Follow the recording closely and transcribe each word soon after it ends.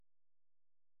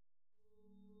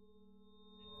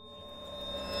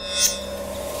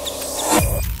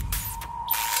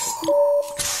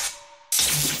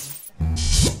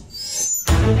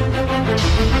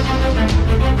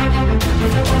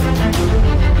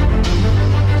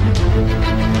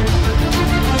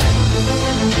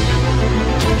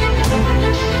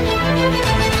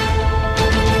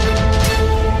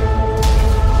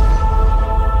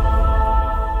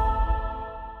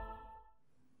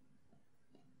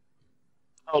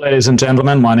Hello, ladies and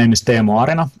gentlemen. My name is Teemu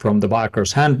Arina from the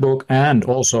Biker's Handbook and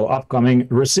also upcoming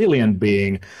Resilient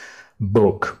Being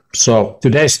book. So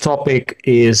today's topic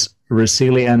is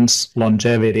resilience,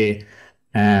 longevity,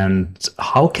 and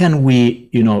how can we,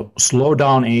 slow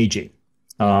down aging.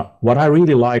 What I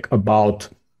really like about,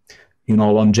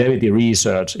 longevity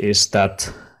research is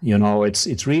that,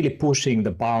 it's really pushing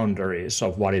the boundaries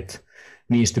of what it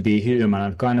means to be human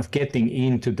and kind of getting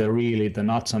into the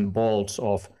nuts and bolts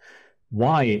of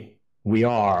why we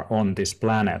are on this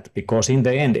planet, because in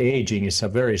the end aging is a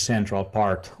very central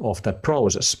part of that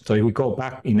process. So if we go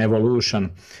back in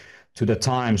evolution to the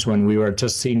times when we were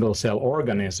just single cell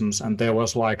organisms and there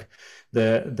was like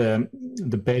the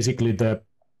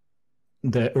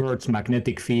earth's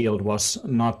magnetic field was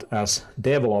not as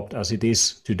developed as it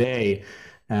is today,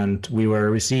 and we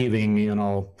were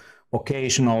receiving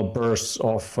occasional bursts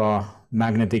of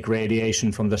magnetic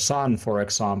radiation from the sun, for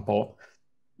example,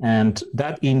 and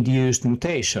that induced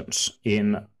mutations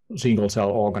in single cell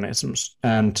organisms.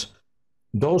 And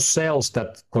those cells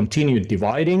that continued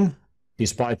dividing,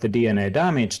 despite the DNA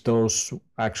damage, those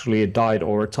actually died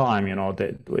over time.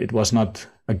 It was not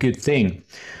a good thing.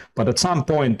 But at some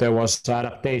point, there was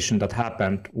adaptation that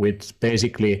happened, which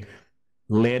basically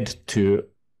led to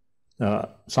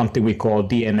something we call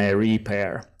DNA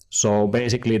repair. So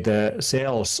basically, the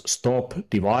cells stop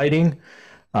dividing.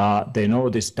 They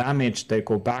notice damage, they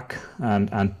go back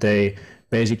and they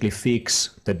basically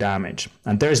fix the damage.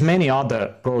 And there's many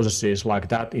other processes like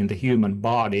that in the human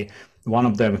body. One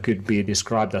of them could be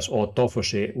described as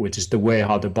autophagy, which is the way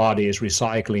how the body is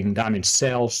recycling damaged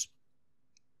cells.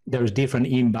 There's different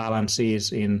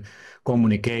imbalances in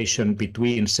communication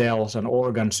between cells and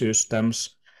organ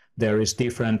systems. There is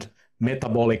different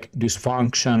metabolic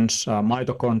dysfunctions,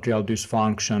 mitochondrial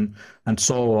dysfunction, and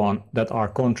so on that are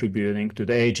contributing to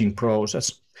the aging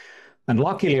process. And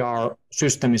luckily, our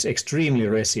system is extremely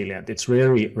resilient. It's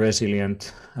very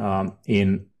resilient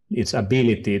in its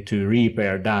ability to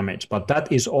repair damage. But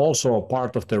that is also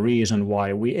part of the reason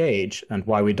why we age and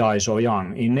why we die so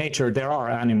young. In nature, there are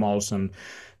animals and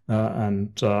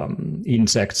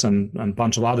insects and a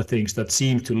bunch of other things that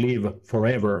seem to live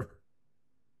forever.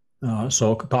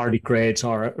 So tardigrades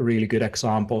are really good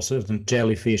examples.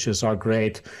 Jellyfishes are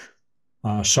great.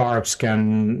 Sharks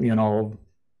can,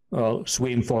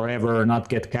 swim forever, not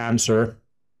get cancer.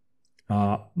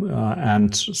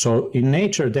 And so in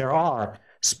nature, there are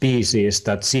species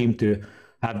that seem to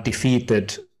have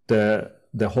defeated the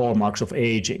hallmarks of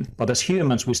aging. But as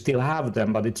humans, we still have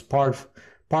them, but it's part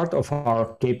of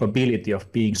our capability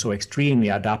of being so extremely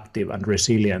adaptive and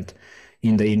resilient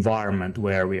in the environment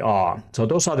where we are. So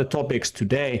those are the topics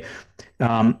today.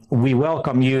 We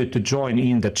welcome you to join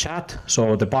in the chat.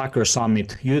 So the Biker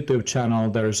Summit YouTube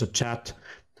channel, there is a chat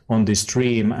on this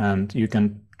stream and you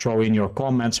can throw in your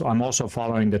comments. I'm also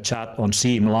following the chat on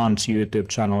Siim Land's YouTube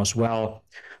channel as well.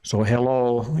 So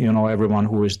hello, everyone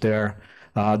who is there.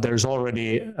 There's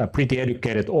already a pretty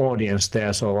educated audience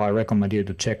there, so I recommend you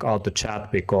to check out the chat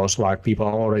because people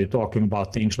are already talking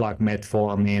about things like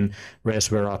metformin,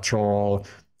 resveratrol,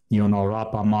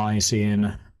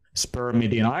 rapamycin,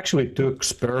 spermidine. I actually took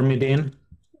spermidine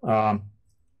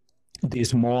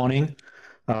this morning.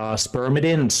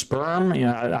 Spermidine, sperm,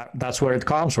 that's where it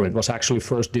comes from. It was actually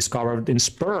first discovered in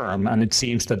sperm, and it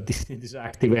seems that it is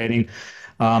activating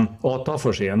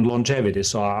autophagy and longevity.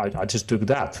 So I just took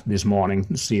that this morning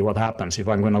to see what happens if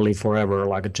I'm going to live forever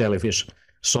like a jellyfish.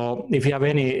 So if you have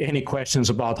any questions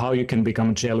about how you can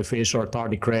become a jellyfish or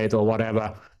tardigrade or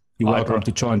whatever, you're welcome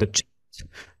to join the chat.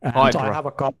 And I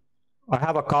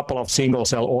have a couple of single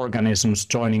cell organisms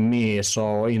joining me.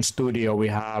 So in studio we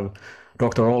have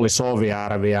Dr. Olli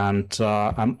Sovijärvi and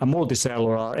a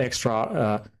multicellular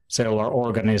extracellular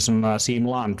organism, Siim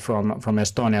Land from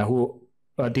Estonia, who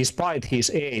despite his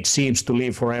age, seems to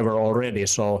live forever already.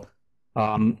 So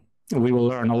we will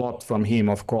learn a lot from him.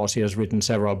 Of course, he has written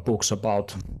several books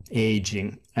about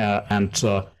aging and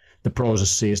the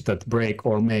processes that break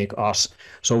or make us.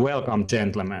 So welcome,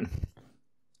 gentlemen.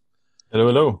 Hello,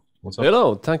 hello. What's up?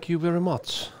 Hello, thank you very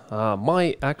much.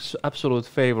 My absolute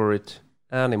favorite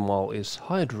animal is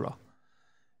Hydra.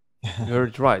 You heard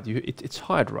it right. It's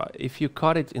Hydra. If you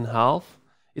cut it in half,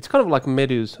 it's kind of like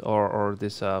Medusa or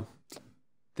this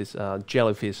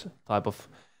jellyfish type of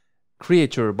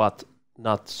creature, but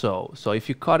not so. So if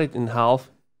you cut it in half,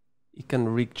 it can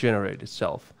regenerate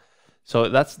itself. So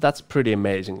that's pretty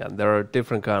amazing. And there are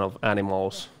different kind of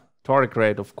animals.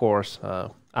 Tardigrade, of course,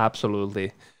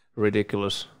 absolutely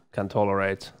ridiculous. Can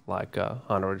tolerate like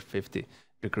 150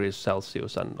 degrees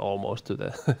Celsius and almost to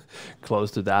the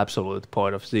close to the absolute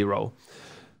point of zero.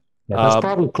 Yeah, that's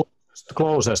probably closest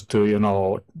closest to, you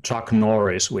know, Chuck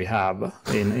Norris we have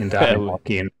in the animal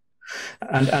kingdom.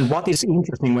 And what is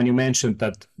interesting when you mentioned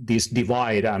that these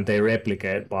divide and they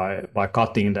replicate by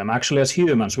cutting them. Actually, as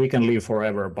humans, we can live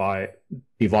forever by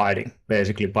dividing,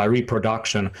 basically by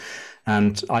reproduction.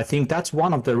 And I think that's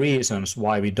one of the reasons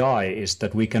why we die, is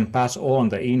that we can pass on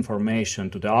the information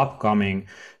to the upcoming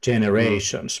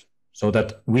generations. So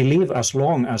that we live as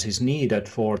long as is needed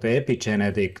for the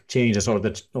epigenetic changes or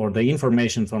the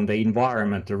information from the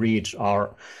environment to reach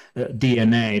our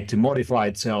DNA, to modify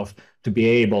itself, to be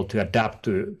able to adapt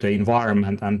to the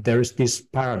environment. And there is this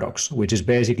paradox, which is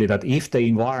basically that if the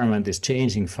environment is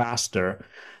changing faster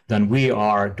than we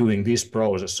are doing this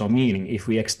process, so meaning if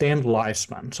we extend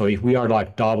lifespan, so if we are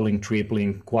like doubling,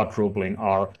 tripling, quadrupling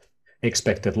our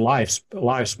expected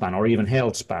lifespan or even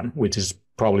health span, which is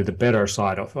probably the better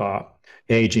side of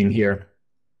aging here.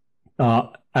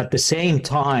 At the same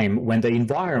time, when the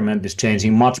environment is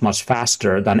changing much, much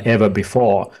faster than ever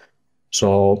before.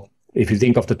 So if you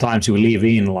think of the times you live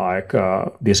in, like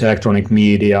this electronic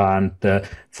media and the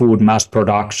food mass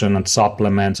production and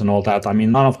supplements and all that, I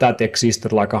mean, none of that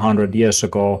existed like 100 years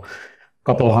ago. A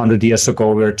couple of 100 years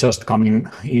ago, we were just coming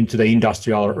into the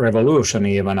industrial revolution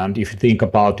even. And if you think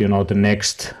about, you know, the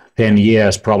next 10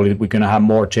 years, probably we're going to have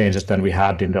more changes than we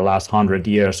had in the last 100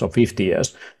 years or 50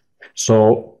 years.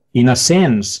 So in a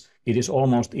sense, it is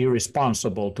almost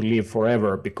irresponsible to live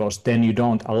forever, because then you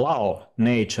don't allow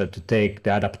nature to take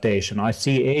the adaptation. I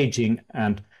see aging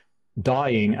and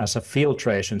dying as a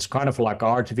filtration. It's kind of like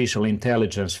artificial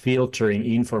intelligence filtering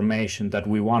information that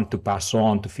we want to pass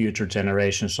on to future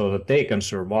generations so that they can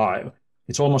survive.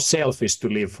 It's almost selfish to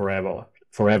live forever.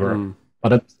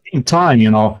 But at the same time,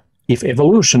 you know, if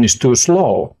evolution is too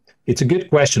slow, it's a good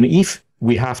question if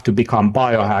we have to become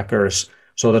biohackers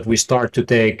so that we start to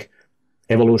take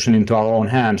evolution into our own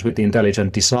hands with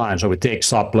intelligent design. So we take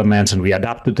supplements and we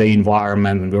adapt to the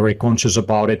environment and we're very conscious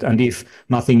about it. And if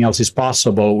nothing else is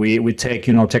possible, we take,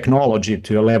 you know, technology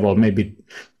to a level, maybe,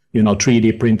 you know,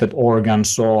 3D printed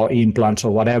organs or implants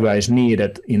or whatever is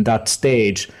needed in that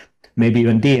stage, maybe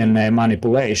even DNA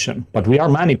manipulation. But we are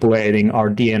manipulating our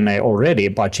DNA already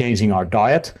by changing our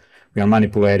diet. We are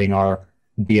manipulating our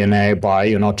DNA by,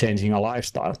 you know, changing our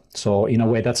lifestyle. So in a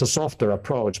way, that's a softer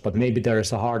approach, but maybe there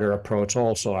is a harder approach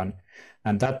also.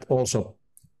 And that also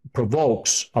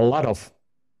provokes a lot of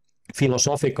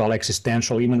philosophical,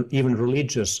 existential, even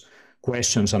religious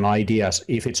questions and ideas,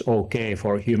 if it's okay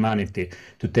for humanity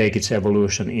to take its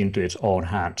evolution into its own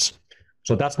hands.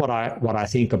 So that's what I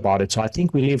think about it. So I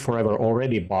think we live forever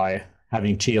already by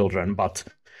having children, but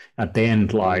at the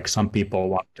end, like, some people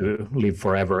want to live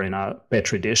forever in a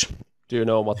petri dish. Do you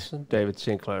know what's David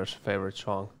Sinclair's favorite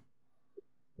song?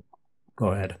 Go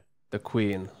ahead. The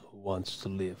Queen Who Wants to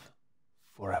Live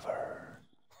Forever.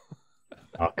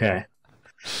 Okay.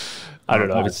 I don't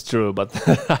know if it's true, but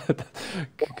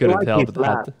couldn't help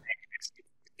that.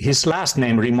 His last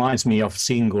name reminds me of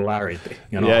Singularity.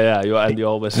 You know? Yeah, and you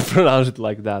always pronounce it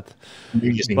like that.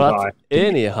 But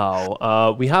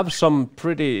anyhow, we have some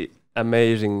pretty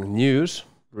amazing news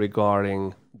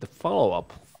regarding the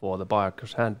follow-up for the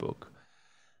Biohacker's Handbook.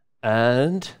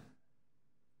 And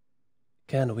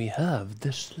can we have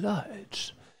the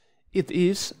slides? It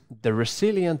is the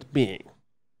Resilient Being.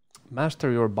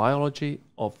 Master your biology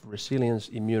of resilience,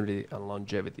 immunity, and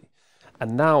longevity.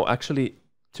 And now, actually,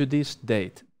 to this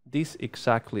date, this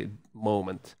exactly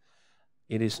moment,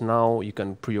 it is now, you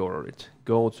can pre-order it.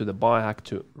 Go to the Biohack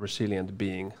to Resilient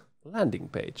Being landing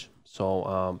page.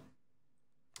 So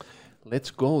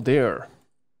let's go there.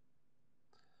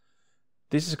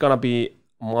 This is gonna be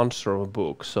a monster of a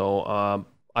book. So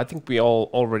I think we all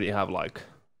already have like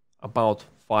about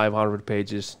 500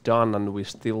 pages done, and we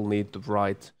still need to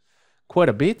write quite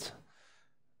a bit.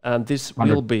 And this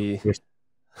will be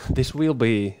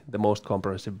the most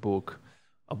comprehensive book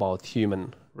about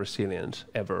human resilience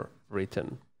ever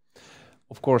written.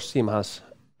 Of course, Sim has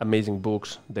amazing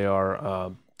books. They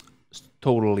are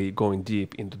totally going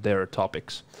deep into their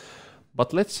topics.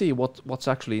 But let's see what's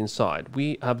actually inside.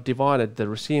 We have divided the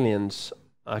resilience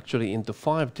actually into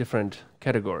 5 different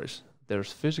categories.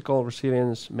 There's physical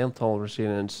resilience, mental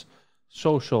resilience,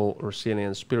 social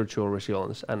resilience, spiritual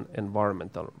resilience, and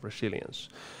environmental resilience.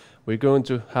 We're going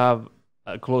to have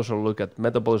a closer look at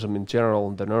metabolism in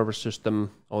general, the nervous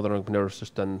system, autonomic nervous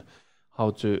system,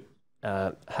 how to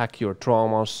hack your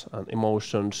traumas and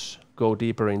emotions, go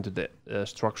deeper into the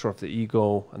structure of the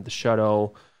ego and the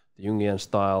shadow, the Jungian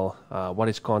style, what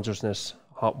is consciousness,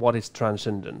 what is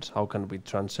transcendence, how can we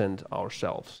transcend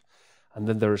ourselves. And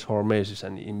then there is hormesis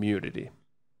and immunity.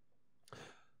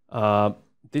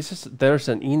 There's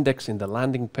an index in the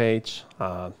landing page.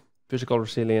 physical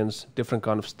resilience, different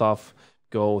kind of stuff,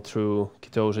 go through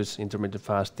ketosis, intermittent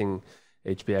fasting,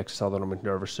 HPX, autonomic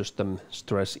nervous system,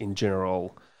 stress in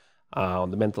general.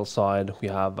 On the mental side, we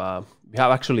have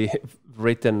actually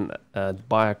written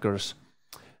Biohacker's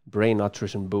brain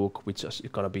nutrition book, which is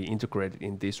going to be integrated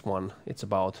in this one. It's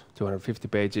about 250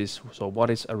 pages. So what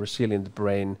is a resilient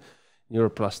brain,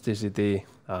 neuroplasticity,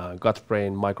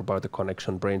 gut-brain, microbiota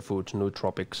connection, brain foods,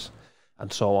 nootropics,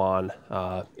 and so on.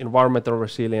 Environmental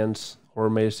resilience,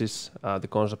 hormesis, the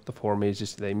concept of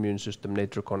hormesis, the immune system,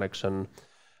 nature connection,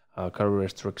 calorie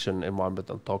restriction,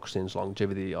 environmental toxins,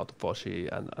 longevity, autophagy,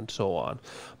 and so on.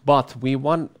 But we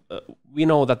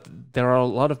know that there are a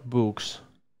lot of books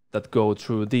that go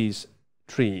through these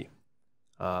three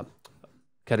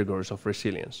categories of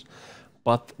resilience.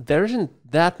 But there isn't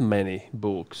that many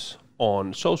books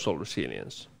on social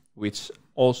resilience, which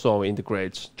also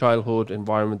integrates childhood,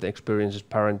 environment, experiences,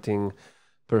 parenting,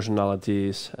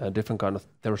 personalities, different kind of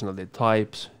personality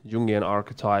types, Jungian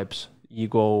archetypes,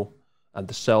 ego and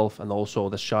the self, and also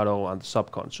the shadow and the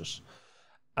subconscious.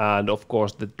 And of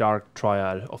course, the dark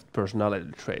triad of personality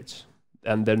traits.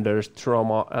 And then there's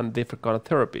trauma and different kind of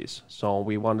therapies. So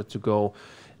we wanted to go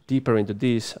deeper into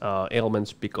these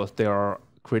elements because they are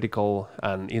critical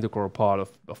and integral part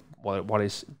of what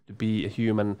is to be a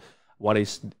human, what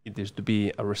it is to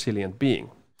be a resilient being.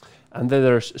 And then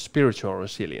there's spiritual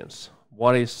resilience.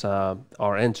 What is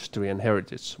our ancestry and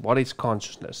heritage? What is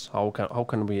consciousness? How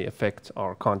can we affect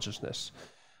our consciousness?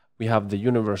 We have the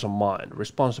universal mind,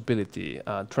 responsibility,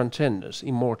 transcendence,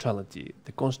 immortality,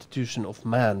 the constitution of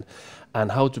man,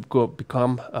 and how to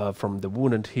become from the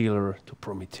wounded healer to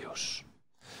Prometheus.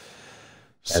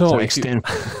 So if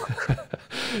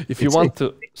you want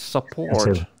to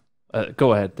support,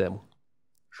 go ahead, Teemu.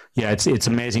 Yeah, it's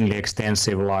amazingly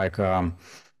extensive. Like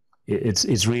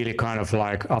it's really kind of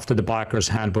like after the Biohacker's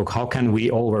Handbook, how can we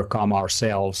overcome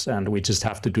ourselves? And we just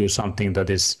have to do something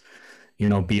that is,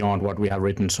 beyond what we have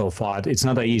written so far. It's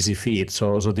not an easy feat.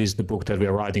 So this is the book that we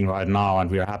are writing right now,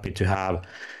 and we are happy to have,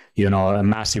 a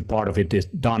massive part of it is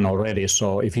done already.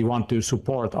 So if you want to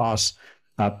support us,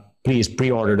 please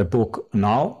pre-order the book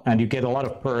now, and you get a lot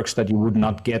of perks that you would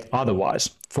not get otherwise.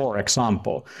 For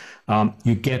example,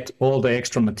 you get all the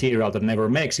extra material that never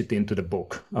makes it into the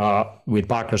book. With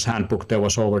Biohacker's Handbook, there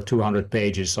was over 200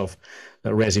 pages of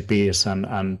recipes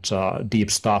and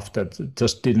deep stuff that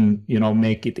just didn't,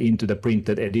 make it into the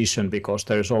printed edition because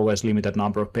there's always limited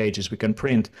number of pages we can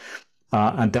print.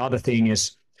 And the other thing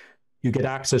is you get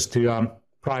access to a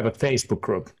private Facebook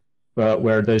group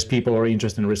where there's people who are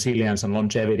interested in resilience and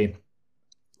longevity,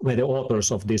 where the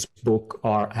authors of this book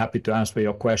are happy to answer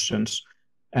your questions,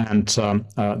 and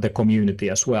the community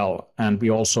as well. And we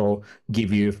also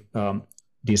give you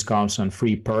discounts and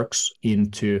free perks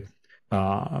into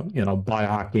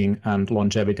biohacking and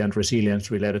longevity and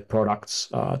resilience related products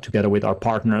together with our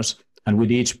partners. And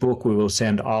with each book, we will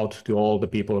send out to all the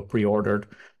people who pre-ordered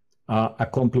a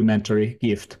complimentary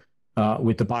gift.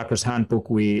 With the Biohacker's Handbook,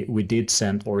 we did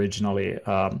send originally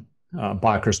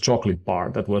Biohacker's chocolate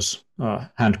bar that was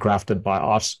handcrafted by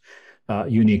us.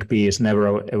 Unique piece,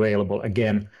 never available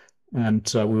again. And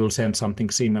we will send something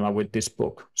similar with this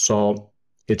book. So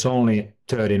it's only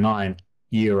 39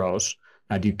 euros,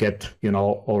 and you get,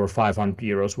 over 500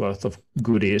 euros worth of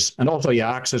goodies. And also,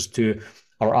 access to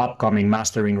our upcoming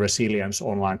Mastering Resilience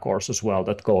online course as well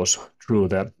that goes through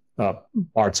the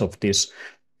parts of this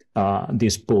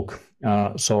book.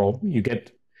 So you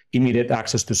get immediate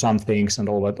access to some things, and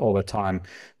over time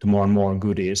to more and more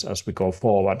goodies as we go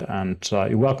forward. And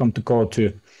you're welcome to go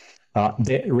to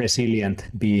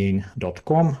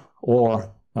theresilientbeing.com or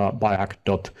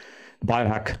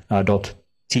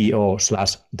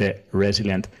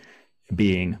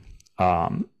biohack.to/theresilientbeing,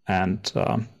 and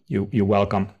you're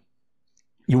welcome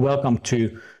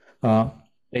to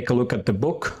take a look at the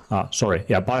book.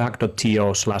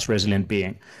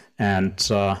 biohack.to/resilientbeing, and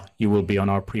you will be on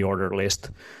our pre-order list.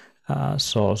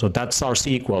 So that's our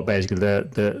sequel, basically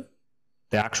the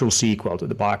actual sequel to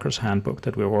the Biohacker's Handbook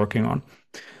that we're working on.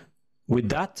 With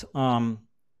that, I'll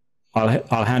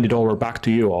hand it over back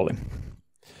to you, Olli.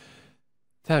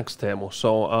 Thanks, Teemu.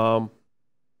 So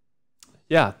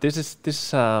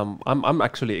this I'm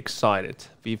actually excited.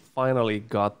 We finally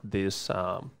got this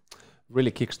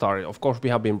really kickstarted. Of course, we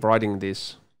have been writing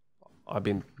this. I've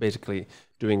been basically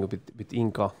doing it with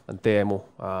Inka and Teemu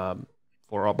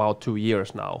for about 2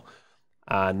 years now.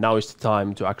 And now is the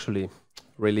time to actually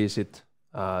release it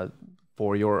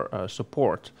for your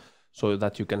support, so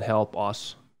that you can help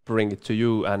us bring it to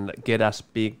you and get as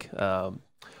big,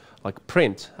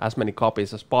 print as many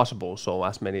copies as possible, so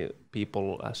as many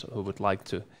people as who would like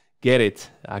to get it,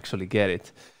 actually get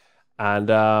it. And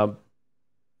I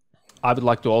would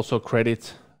like to also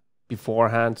credit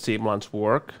beforehand Siim Land's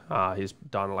work. He's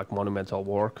done like monumental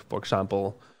work, for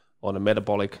example, on the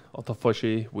metabolic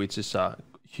autophagy, which is a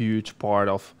huge part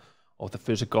of the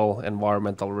physical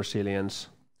environmental resilience.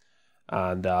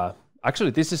 And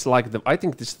actually, this is like I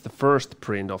think this is the first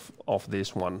print of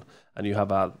this one, and you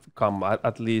have come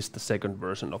at least the second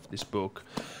version of this book.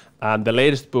 And the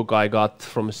latest book I got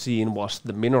from Siim was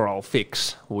The Mineral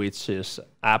Fix, which is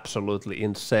absolutely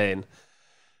insane.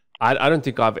 I don't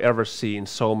think I've ever seen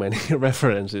so many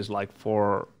references, like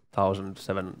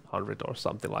 4,700 or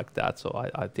something like that. So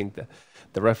I think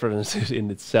the references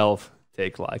in itself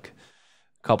take like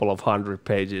a couple of hundred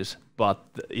pages, but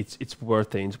it's worth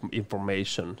the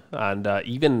information. And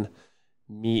even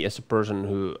me as a person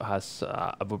who has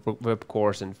a web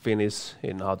course in Finnish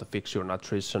in how to fix your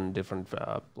nutrition, different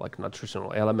like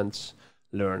nutritional elements,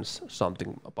 learns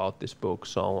something about this book.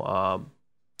 So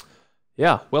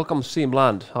yeah, welcome Siim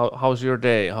Land. How's your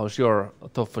day? How's your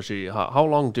autophagy? How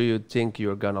long do you think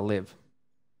you're gonna live?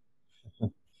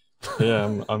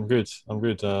 Yeah, I'm good.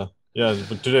 Yeah,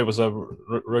 but today was a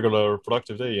regular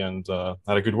productive day, and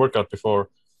had a good workout before.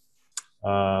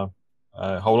 How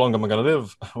long am I gonna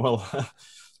live? Well,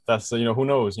 that's who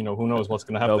knows? Who knows what's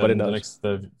gonna happen in the next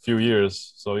few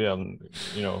years. So yeah,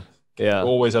 yeah,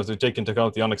 always have to take into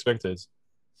account the unexpected.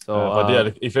 So, but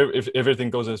yeah, if everything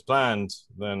goes as planned,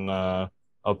 then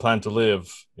I'll plan to live,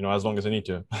 as long as I need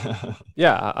to.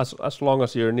 Yeah, as long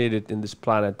as you're needed in this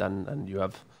planet and you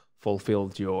have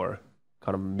fulfilled your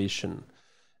kind of mission.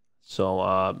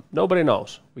 So nobody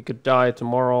knows. We could die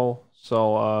tomorrow.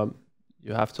 So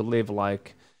you have to live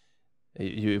like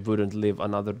you wouldn't live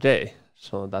another day.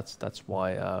 So that's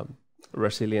why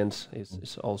resilience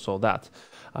is also that.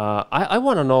 I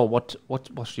want to know what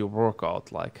was your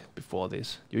workout like before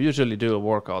this? You usually do a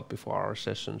workout before our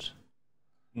sessions.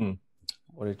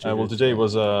 What did you well, today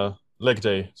was a leg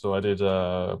day, so I did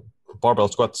barbell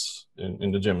squats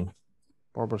in the gym.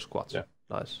 Barbell squats. Yeah.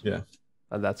 Nice. Yeah.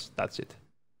 And that's it.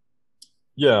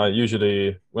 Yeah, I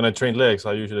usually when I train legs,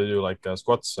 I usually do like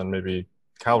squats and maybe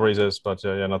calf raises, but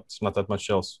yeah, not that much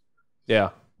else.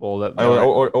 Yeah. Well, I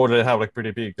already have like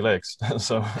pretty big legs,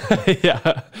 so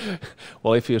yeah.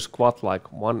 Well, if you squat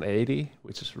like 180,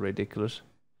 which is ridiculous.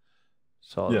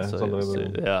 So yeah, so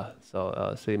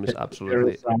Siim is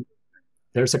absolutely.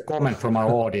 There's a comment from our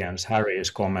audience. Harry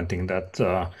is commenting that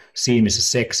Siim is a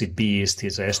sexy beast.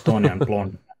 He's an Estonian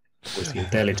blonde with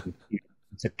intelligent.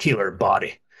 It's a killer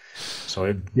body.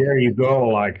 So there you go.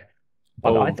 Like,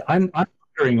 but I'm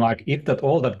wondering, like, if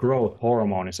all that growth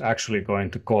hormone is actually going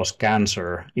to cause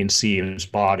cancer in Siim's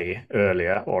body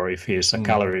earlier, or if he's a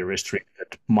calorie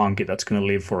restricted monkey that's going to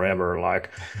live forever. Like,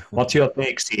 what's your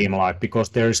take, Siim? Like, because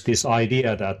there's this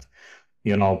idea that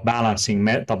balancing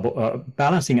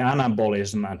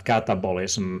anabolism and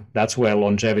catabolism, that's where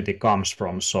longevity comes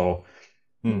from. So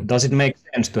does it make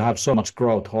sense to have so much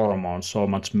growth hormone, so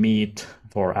much meat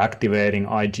for activating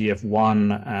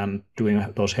IGF-1 and doing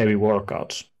those heavy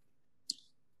workouts?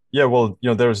 Yeah, well,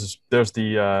 there's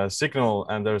the signal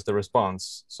and there's the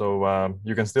response. So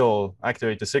you can still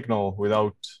activate the signal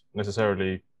without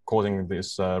necessarily causing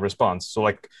this response. So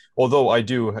like, although I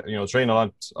do, train a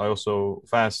lot, I also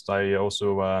fast. I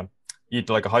also eat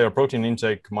like a higher protein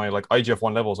intake. My like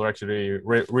IGF-1 levels are actually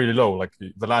really low. Like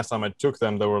the last time I took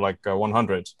them, they were like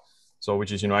 100. So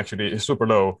which is actually super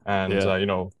low. And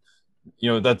that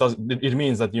it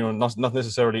means that not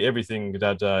necessarily everything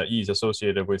that is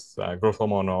associated with growth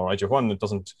hormone or IGF-1, it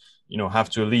doesn't have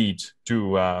to lead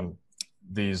to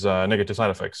these negative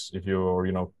side effects if you're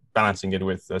balancing it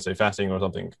with, let's say, fasting or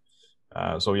something.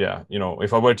 So yeah,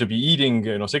 if I were to be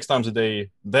eating 6 times a day,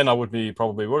 then I would be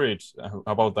probably worried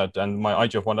about that, and my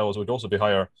IGF-1 levels would also be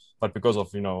higher. But because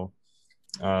of doing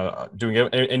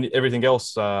everything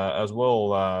else as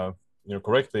well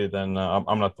correctly, then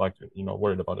I'm not like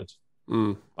worried about it.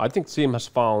 I think Siim has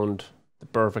found the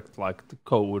perfect like the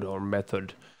code or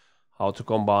method how to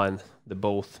combine the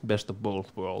best of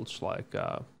both worlds, like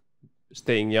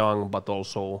staying young but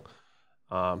also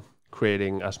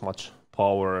creating as much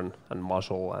power and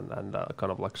muscle and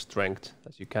kind of like strength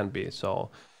as you can be.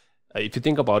 So if you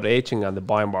think about aging and the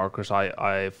biomarkers,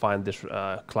 I find this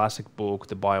classic book,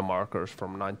 The Biomarkers,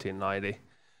 from 1990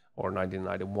 or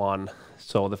 1991.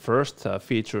 So the first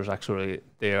features actually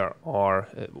there are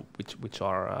which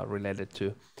are related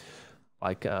to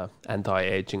like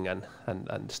anti-aging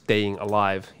and staying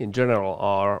alive in general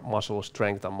are muscle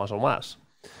strength and muscle mass.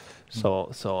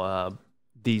 So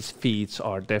these feats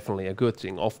are definitely a good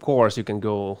thing. Of course, you can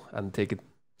go and take it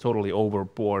totally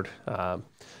overboard,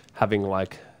 having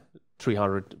like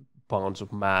 300 pounds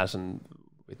of mass and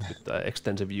with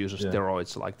extensive use of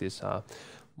steroids, like this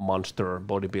monster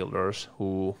bodybuilders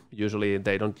who usually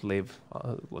they don't live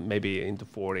maybe into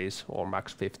 40s or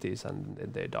max 50s, and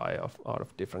they die out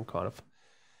of different kind of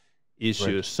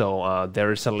issues. Right. So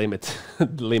there is a limit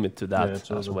to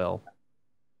that as well.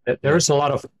 There is a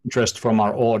lot of interest from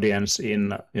our audience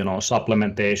in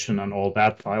supplementation and all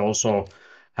that. I also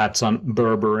had some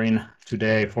berberine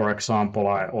today, for example.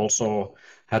 I also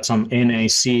had some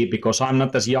NAC, because I'm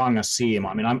not as young as Siim.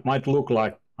 I mean, I might look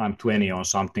like I'm 20 or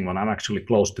something when I'm actually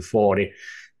close to 40.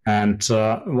 And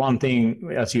one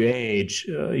thing, as you age,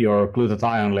 your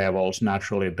glutathione levels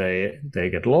naturally they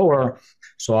get lower.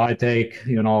 So I take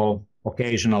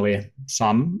occasionally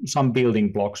some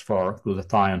building blocks for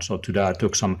glutathione. So today I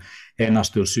took some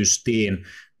N-acetylcysteine,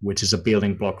 which is a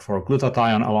building block for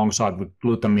glutathione, alongside with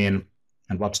glutamine.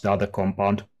 And what's the other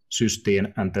compound?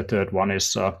 Cysteine, and the third one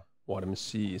is vitamin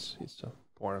C is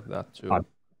a part of that too.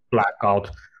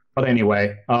 Blackout. But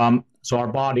anyway, so our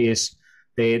bodies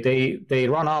they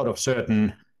run out of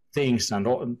certain things,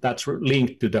 and that's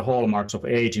linked to the hallmarks of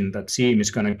aging that Siim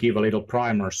is going to give a little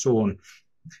primer soon.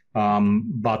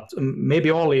 But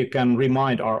maybe Olli, you can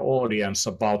remind our audience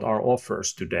about our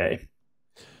offers today.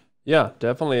 Yeah,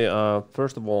 definitely.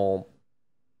 First of all,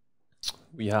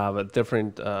 we have a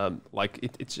different,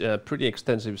 it's a pretty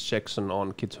extensive section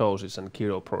on ketosis and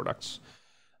keto products.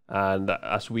 And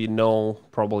as we know,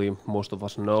 probably most of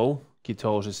us know,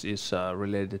 ketosis is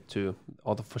related to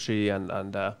autophagy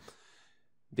and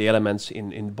the elements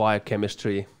in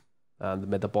biochemistry and the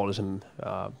metabolism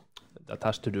that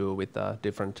has to do with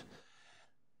different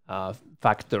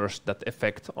factors that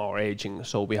affect our aging.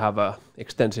 So we have an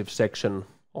extensive section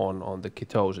on the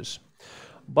ketosis.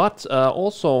 But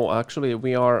also, actually,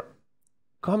 we are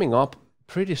coming up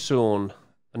pretty soon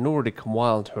a Nordic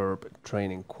Wild Herb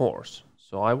training course.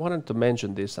 So I wanted to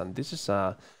mention this, and this is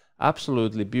a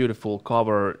absolutely beautiful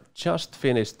cover just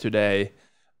finished today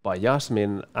by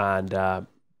Jasmine, and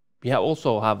we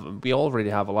already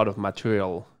have a lot of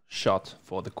material shot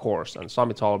for the course, and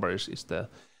Sami Talberg is the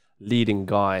leading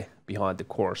guy behind the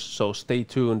course. So stay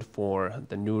tuned for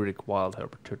the Nordic Wild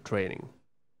Herb training.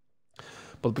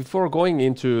 But before going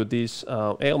into these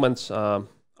ailments, I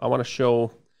want to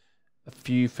show a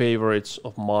few favorites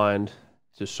of mine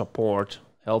to support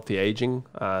healthy aging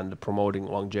and promoting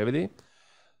longevity.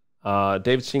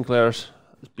 David Sinclair's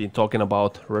been talking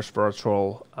about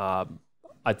resveratrol,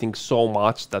 I think so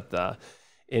much that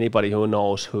anybody who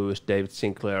knows who is David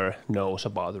Sinclair knows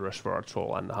about the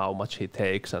resveratrol and how much he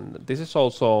takes. And this is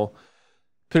also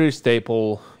pretty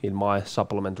staple in my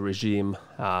supplement regime.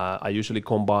 I usually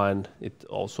combine it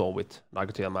also with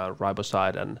nicotinamide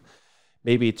riboside, and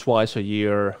maybe twice a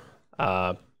year,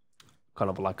 kind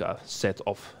of like a set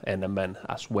of NMN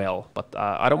as well. But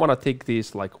I don't want to take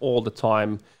these like all the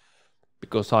time,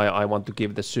 because I want to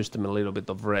give the system a little bit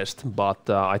of rest. But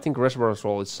I think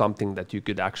resveratrol is something that you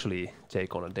could actually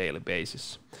take on a daily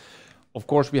basis. Of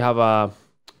course, we have a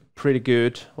pretty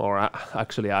good, or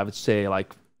actually I would say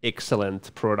like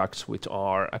excellent products, which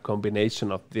are a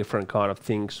combination of different kind of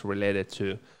things related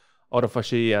to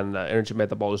autophagy and energy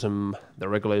metabolism, the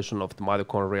regulation of the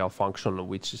mitochondrial function,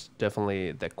 which is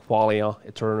definitely the Qualia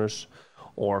Eternus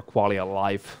or Qualia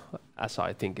Life, as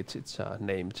I think it's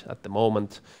named at the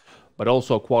moment, but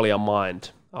also Qualia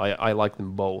Mind. I like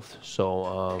them both.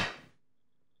 So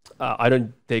I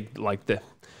don't take like the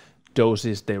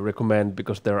doses they recommend,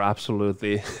 because they're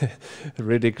absolutely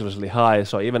ridiculously high.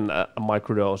 So even a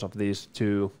microdose of these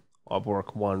two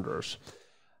work wonders.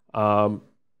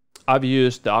 I've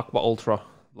used the Aqua Ultra,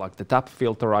 like the tap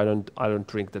filter. I don't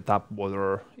drink the tap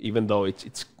water, even though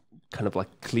it's kind of like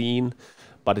clean,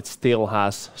 but it still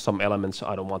has some elements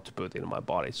I don't want to put in my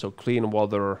body. So clean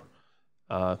water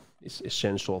is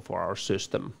essential for our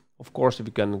system. Of course, if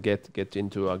you can get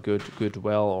into a good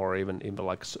well, or even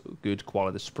like good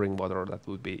quality spring water, that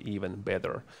would be even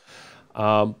better.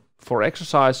 For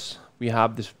exercise, we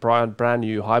have this brand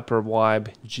new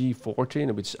Hypervibe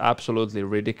G14, which is absolutely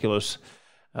ridiculous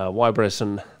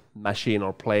vibration machine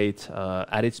or plate.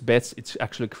 At its best, it's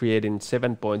actually creating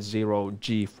 7.0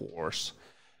 G-force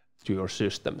to your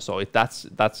system. So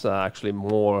that's actually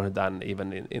more than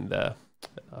even in the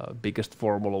biggest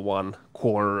Formula One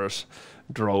corners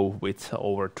drove with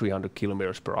over 300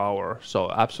 kilometers per hour. So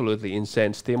absolutely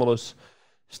insane stimulus.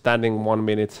 Standing 1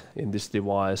 minute in this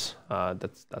device,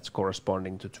 that's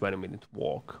corresponding to 20-minute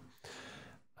walk.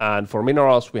 And for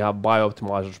minerals, we have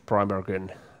BioOptimizer's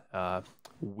Primergen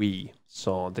Whey.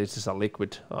 So this is a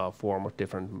liquid form of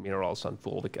different minerals and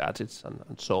fulvic acids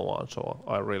and so on. So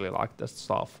I really like that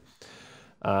stuff.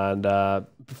 And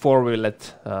before we let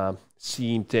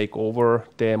Siim take over,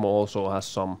 Teemu also has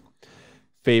some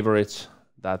favorites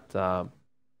that I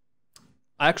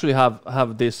actually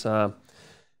have this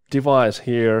device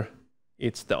here.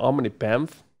 It's the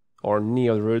OmniPEMF or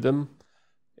NeoRhythm.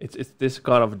 It's this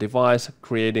kind of device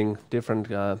creating different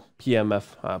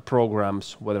PMF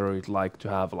programs, whether you'd like to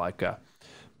have like a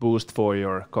boost for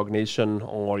your cognition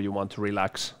or you want to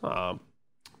relax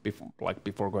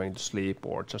before going to sleep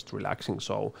or just relaxing.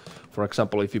 So, for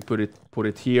example, if you put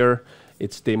it here,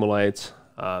 it stimulates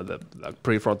the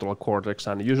prefrontal cortex,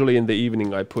 and usually in the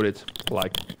evening I put it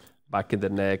like back in the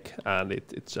neck, and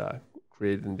it's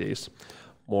creating these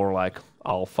more like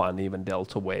alpha and even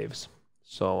delta waves.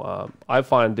 So I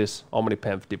find this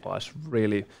OmniPEMF device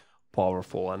really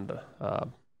powerful, and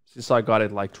since I got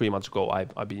it like 3 months ago,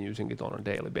 I've been using it on a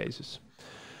daily basis.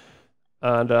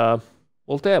 And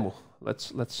well, Teemu,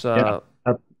 let's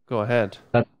go ahead.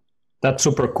 That's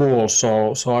super cool.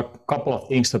 So a couple of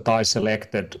things that I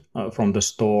selected from the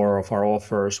store of our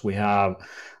offers. We have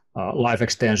Life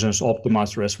Extension's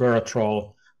optimized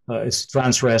resveratrol. It's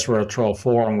trans-resveratrol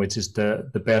form, which is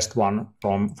the best one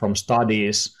from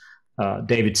studies.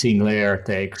 David Sinclair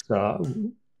takes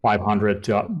 500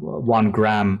 to 1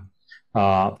 gram,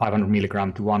 500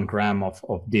 milligram to 1 gram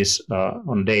of this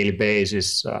on a daily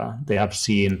basis. They have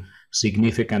seen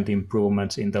significant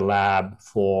improvements in the lab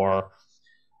for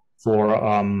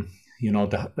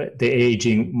the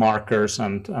aging markers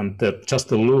and just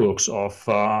the looks of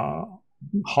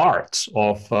hearts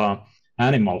of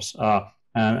animals,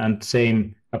 and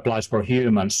same applies for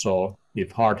humans. So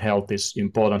if heart health is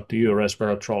important to you,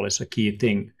 resveratrol is a key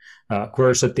thing.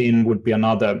 Quercetin would be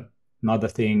another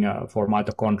thing for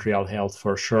mitochondrial health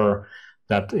for sure.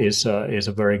 That is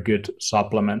a very good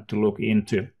supplement to look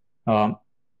into.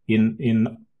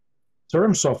 In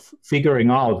terms of figuring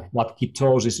out what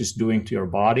ketosis is doing to your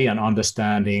body and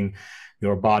understanding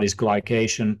your body's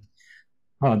glycation,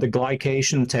 the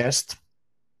glycation test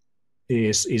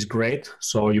is great.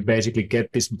 So you basically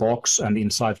get this box, and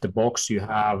inside the box you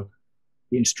have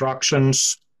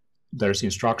instructions. There's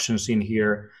instructions in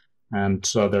here, and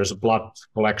so there's a blood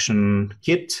collection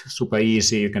kit, super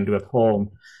easy, you can do at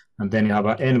home. And then you have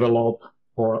an envelope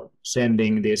for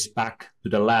sending this back to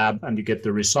the lab, and you get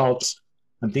the results.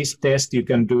 And this test you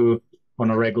can do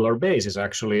on a regular basis,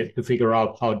 actually, to figure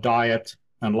out how diet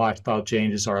and lifestyle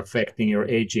changes are affecting your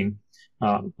aging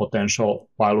potential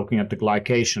by looking at the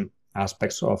glycation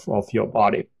aspects of your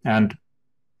body. And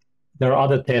there are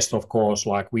other tests, of course,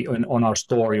 like on our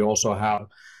store, you also have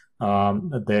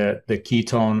the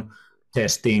ketone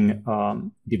testing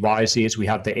devices. We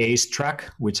have the ACE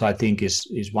track, which I think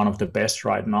is one of the best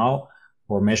right now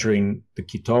for measuring the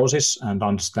ketosis and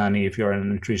understanding if you're in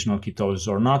nutritional ketosis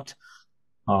or not.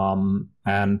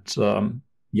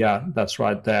 Yeah, that's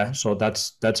right there. So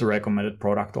that's a recommended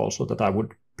product also that I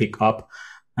would pick up.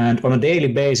 And on a daily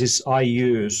basis, I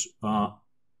use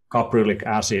caprylic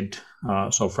acid,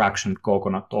 so fractioned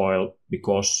coconut oil,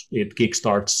 because it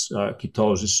kickstarts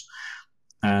ketosis,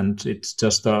 and it's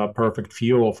just a perfect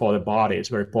fuel for the body. It's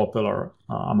very popular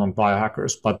among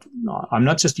biohackers. But I'm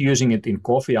not just using it in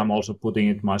coffee. I'm also putting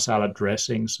it in my salad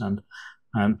dressings and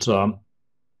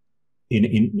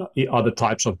in other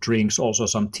types of drinks, also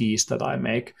some teas that I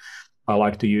make. I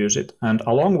like to use it. And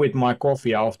along with my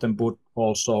coffee, I often put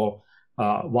also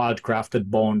wild-crafted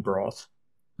bone broth.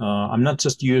 I'm not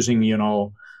just using,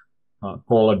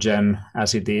 collagen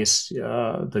as it is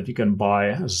that you can buy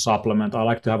as a supplement. I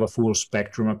like to have a full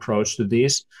spectrum approach to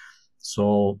this.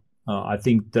 So I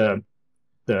think the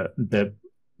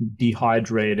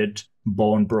dehydrated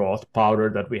bone broth powder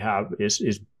that we have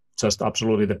is just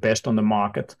absolutely the best on the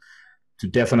market to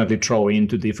definitely throw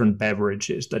into different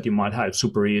beverages that you might have. It's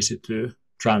super easy to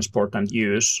transport and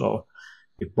use. So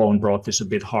if bone broth is a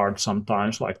bit hard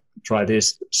sometimes, like try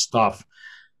this stuff.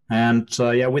 And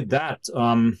with that,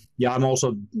 I'm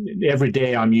also every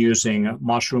day I'm using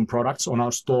mushroom products. On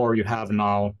our store, you have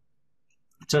now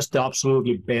just the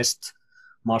absolutely best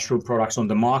mushroom products on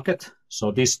the market.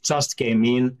 So this just came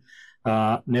in,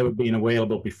 never been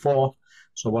available before.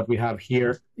 So what we have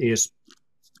here is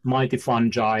Mighty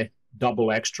Fungi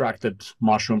double extracted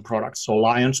mushroom products. So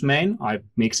lion's mane, I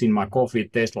mix in my coffee.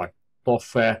 It tastes like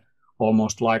toffee,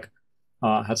 almost like.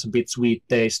 Has a bit sweet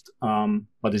taste,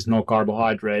 but there's no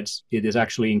carbohydrates. It is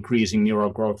actually increasing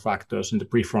neural growth factors in the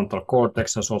prefrontal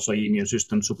cortex, has also immune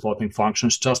system supporting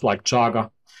functions, just like chaga.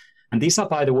 And these are,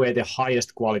 by the way, the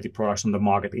highest quality products on the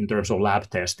market in terms of lab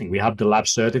testing. We have the lab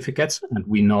certificates, and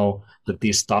we know that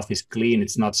this stuff is clean.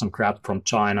 It's not some crap from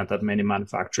China that many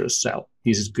manufacturers sell.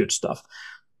 This is good stuff.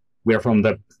 We're from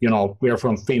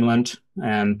Finland,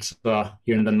 and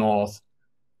here in the north,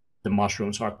 the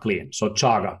mushrooms are clean. So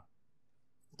chaga.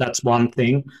 that's one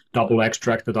thing, double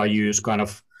extract that I use kind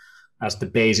of as the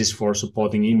basis for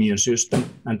supporting immune system.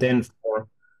 And then for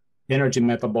energy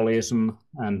metabolism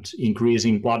and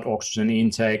increasing blood oxygen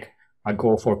intake, I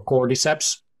go for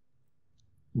cordyceps,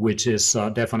 which is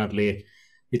definitely,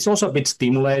 it's also a bit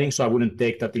stimulating, so I wouldn't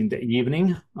take that in the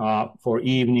evening. For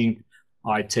evening,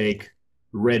 I take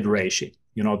red reishi.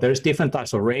 There's different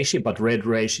types of reishi, but red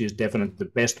reishi is definitely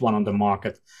the best one on the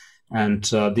market. And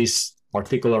this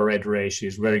particular red reishi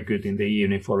is very good in the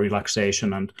evening for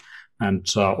relaxation and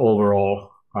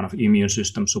overall kind of immune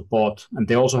system support. And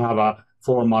they also have a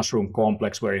 4-mushroom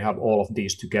complex where you have all of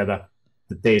these together.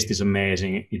 The taste is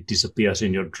amazing. It disappears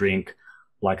in your drink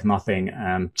like nothing.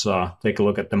 And take a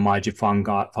look at the Mighty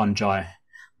Fungi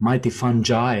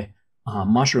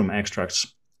mushroom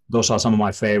extracts. Those are some of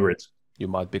my favorites. You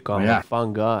might become a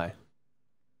fun guy.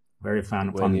 Very fan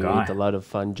of when fungi. you eat a lot of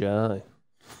fungi.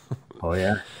 Oh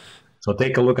yeah. So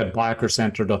take a look at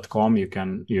biohackercenter.com.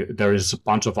 There is a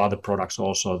bunch of other products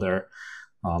also there,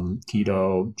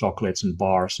 keto chocolates and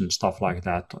bars and stuff like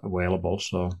that available.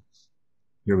 So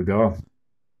here we go.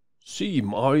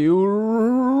 Siim, are you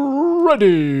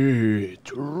ready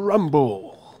to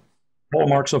rumble?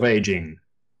 Hallmarks of aging.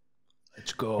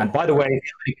 Let's go. And by the way, if you have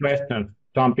any questions,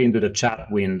 jump into the chat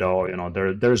window.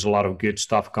 There's a lot of good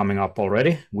stuff coming up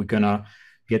already. We're gonna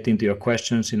get into your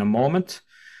questions in a moment.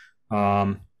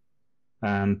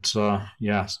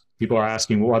 People are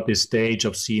asking what is the age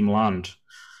of Siim Land.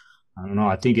 I don't know.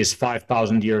 I think it's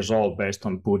 5,000 years old based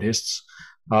on Buddhists.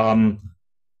 There's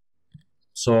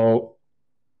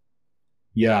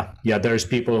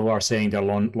people who are saying they're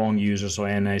long users of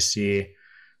NAC.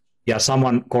 Yeah,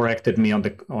 someone corrected me on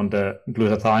the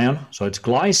glutathione. So it's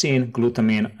glycine,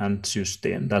 glutamine, and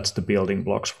cysteine. That's the building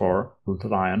blocks for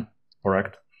glutathione,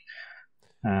 correct?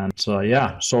 And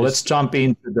let's jump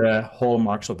into the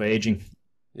hallmarks of aging.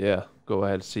 Yeah, go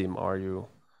ahead, Siim. Are you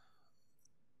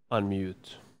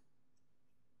unmute?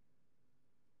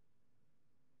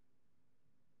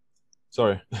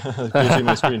 Sorry, can you see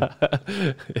my screen?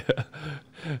 Yeah.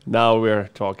 Now we're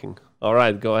talking. All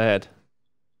right, go ahead.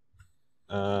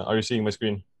 Are you seeing my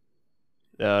screen?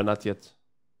 Not yet.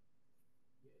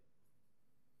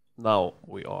 Now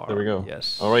we are. There we go.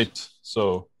 Yes. All right.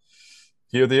 So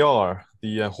here they are,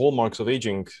 the hallmarks of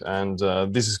aging. And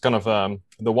this is kind of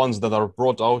the ones that are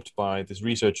brought out by this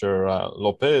researcher,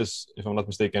 Lopez, if I'm not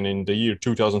mistaken, in the year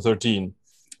 2013.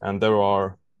 And there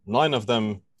are 9 of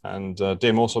them. And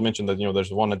Dave also mentioned that,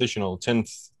 there's one additional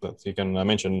 10th that he can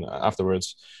mention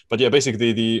afterwards. But yeah,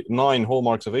 basically the 9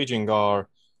 hallmarks of aging are: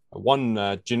 1,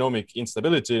 genomic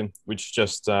instability, which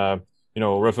just,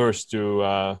 refers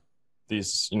to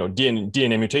these,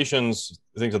 DNA mutations,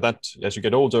 things like that. As you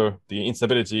get older, the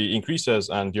instability increases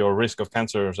and your risk of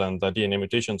cancers and DNA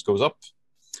mutations goes up.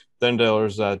 Then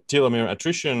there's telomere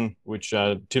attrition, which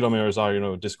telomeres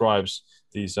are, describes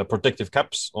these protective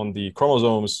caps on the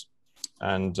chromosomes,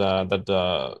 and that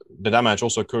the damage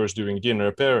also occurs during DNA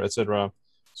repair, etc.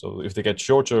 So if they get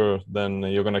shorter, then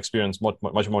you're going to experience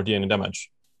much more DNA damage.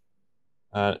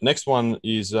 Next one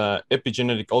is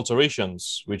epigenetic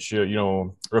alterations, which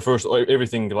refers to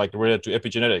everything like related to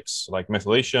epigenetics, like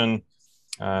methylation,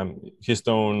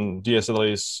 histone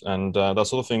deacetylase, and that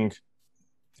sort of thing.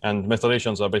 And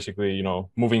methylations are basically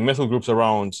moving methyl groups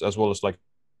around, as well as like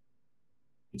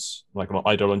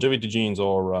either longevity genes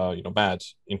or bad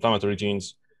inflammatory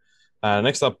genes.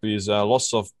 Next up is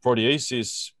loss of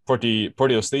proteases,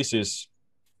 proteostasis,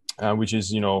 which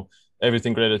is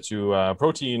everything related to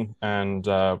protein and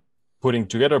putting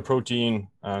together protein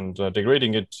and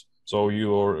degrading it. So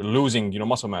you're losing,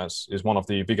 muscle mass is one of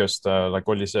the biggest, like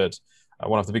Olli said,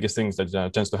 one of the biggest things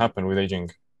that tends to happen with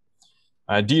aging.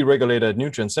 Deregulated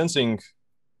nutrient sensing,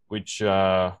 which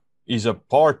is a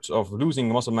part of losing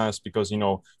muscle mass because,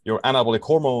 your anabolic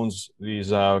hormones, these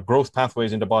growth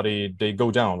pathways in the body, they go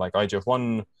down, like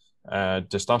IGF-1,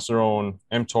 testosterone,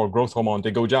 mTOR, growth hormone, they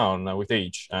go down with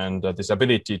age. And this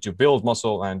ability to build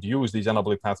muscle and use these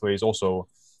anabolic pathways also,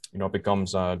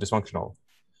 becomes dysfunctional.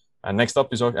 And next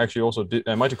up is actually also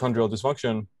mitochondrial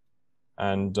dysfunction.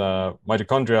 And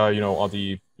mitochondria, are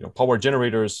the power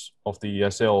generators of the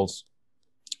cells.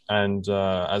 And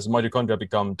as mitochondria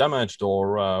become damaged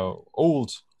or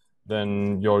old,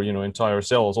 then your entire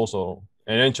cells also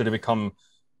eventually become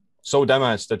so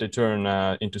damaged that they turn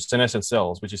into senescent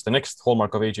cells, which is the next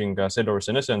hallmark of aging, cellular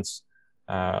senescence,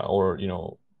 or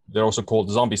they're also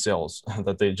called zombie cells,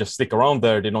 that they just stick around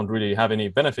there. They don't really have any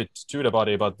benefit to the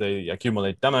body, but they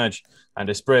accumulate damage and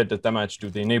they spread the damage to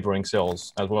the neighboring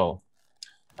cells as well.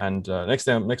 And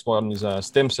next one is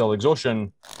stem cell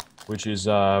exhaustion, which is,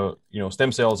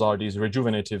 stem cells are these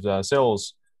rejuvenative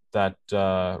cells, that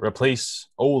replace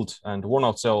old and worn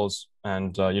out cells.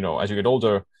 And as you get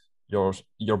older,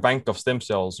 your bank of stem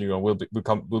cells will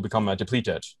become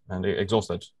depleted and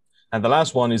exhausted. And the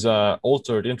last one is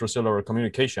altered intracellular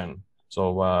communication.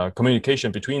 So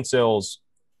communication between cells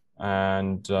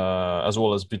and as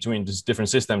well as between these different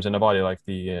systems in the body, like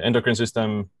the endocrine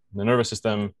system, the nervous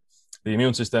system, the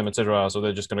immune system, etc. So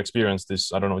they're just going to experience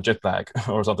this, I don't know, jet lag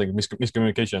or something,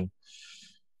 miscommunication.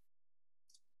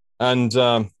 And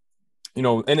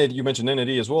NAD, you mentioned NAD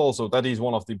as well. So that is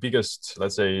one of the biggest,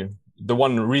 let's say, the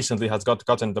one recently has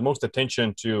gotten the most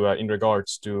attention to in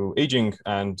regards to aging.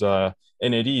 And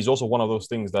NAD is also one of those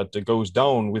things that goes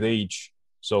down with age.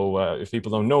 So if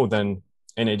people don't know, then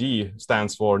NAD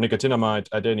stands for nicotinamide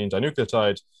adenine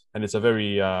dinucleotide, and it's a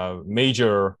very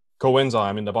major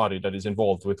coenzyme in the body that is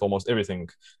involved with almost everything.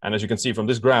 And as you can see from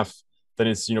this graph, then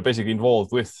it's basically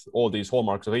involved with all these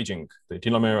hallmarks of aging: the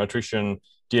telomere attrition,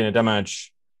 DNA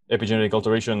damage, epigenetic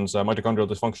alterations, mitochondrial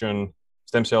dysfunction,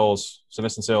 stem cells,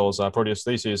 senescent cells,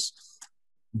 proteostasis.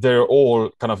 They're all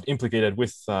kind of implicated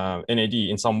with NAD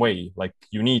in some way. Like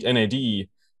you need NAD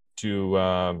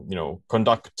to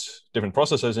conduct different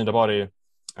processes in the body.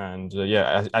 And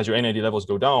as your NAD levels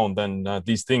go down, then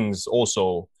these things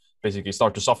also basically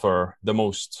start to suffer the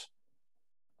most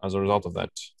as a result of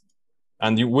that.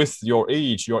 And with your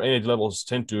age, your NAD levels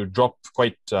tend to drop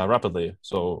quite rapidly.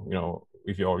 So,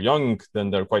 if you're young,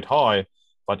 then they're quite high.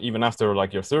 But even after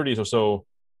like your 30s or so,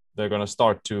 they're going to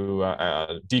start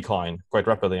to decline quite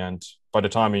rapidly. And by the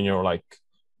time in your like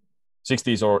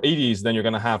 60s or 80s, then you're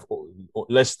going to have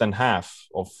less than half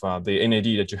of the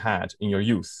NAD that you had in your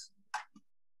youth.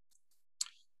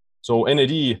 So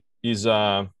NAD is,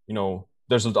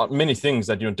 there's many things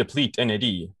that deplete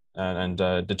NAD and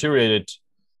deteriorate it.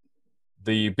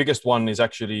 The biggest one is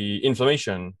actually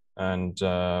inflammation, and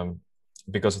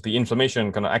because of the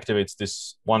inflammation kind of activates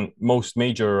this one most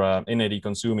major NAD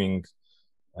consuming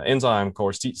enzyme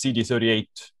called CD38,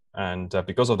 and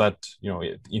because of that,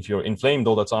 if you're inflamed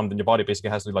all the time, then your body basically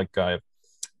has to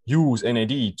use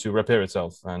NAD to repair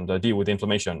itself and deal with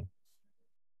inflammation.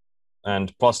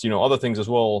 And plus, other things as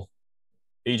well,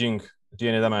 aging,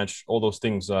 DNA damage, all those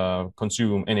things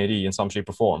consume NAD in some shape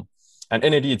or form. And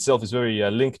NAD itself is very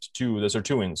linked to the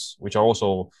sirtuins, which are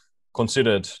also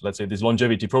considered, let's say, these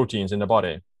longevity proteins in the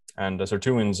body. And the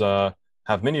sirtuins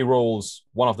have many roles.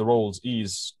 One of the roles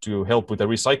is to help with the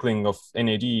recycling of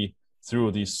NAD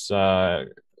through this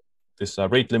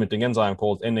rate limiting enzyme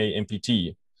called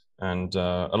NAMPT. And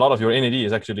a lot of your NAD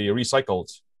is actually recycled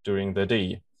during the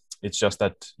day. It's just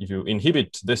that if you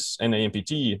inhibit this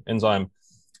NAMPT enzyme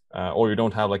or you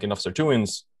don't have enough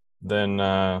sirtuins, then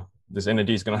this NAD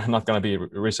is not going to be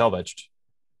resalvaged.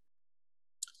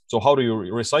 So how do you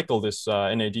recycle this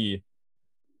NAD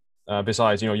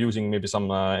besides using maybe some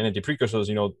NAD precursors?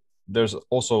 There's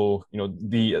also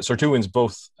the sirtuins,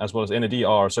 both as well as NAD,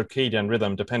 are circadian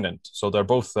rhythm dependent. So they're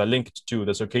both linked to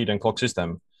the circadian clock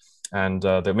system, and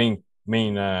the main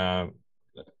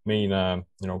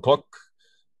clock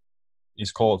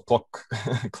is called clock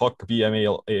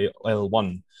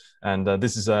BMAL1, and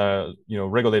this is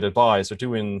regulated by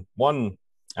sirtuin 1,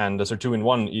 and the sirtuin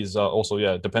 1 is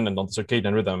also dependent on the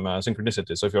circadian rhythm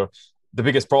synchronicity. So the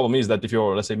biggest problem is that if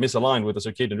you're, let's say, misaligned with the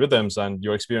circadian rhythms and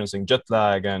you're experiencing jet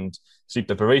lag and sleep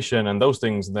deprivation and those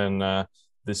things, then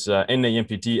this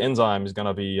NAMPT enzyme is going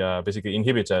to be basically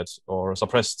inhibited or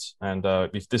suppressed. And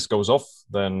if this goes off,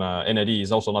 then NAD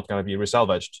is also not going to be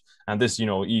resalvaged. And this,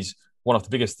 is one of the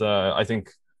biggest, I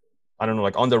think,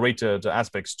 underrated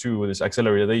aspects to this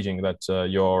accelerated aging, that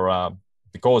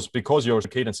because your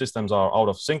circadian systems are out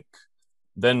of sync,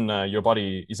 then your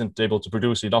body isn't able to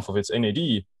produce enough of its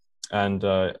NAD. And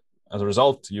as a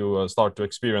result, you start to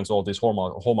experience all these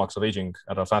hallmarks of aging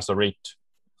at a faster rate.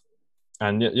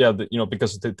 And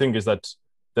because the thing is that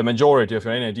the majority of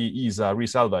your NAD is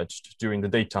resalvaged during the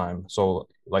daytime. So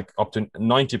up to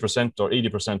 90% or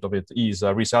 80% of it is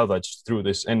resalvaged through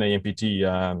this NAMPT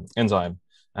enzyme.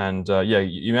 And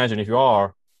imagine if you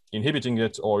are inhibiting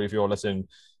it, or if you're, let's say,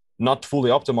 not fully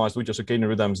optimized with your circadian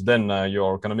rhythms, then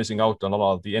you're kind of missing out on a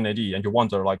lot of the NAD, and you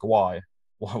wonder why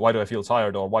do I feel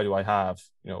tired, or why do I have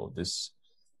this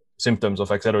symptoms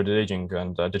of accelerated aging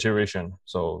and deterioration.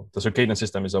 So the circadian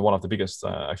system is one of the biggest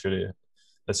actually,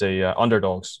 let's say,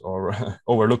 underdogs or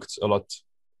overlooked a lot.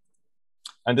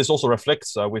 And this also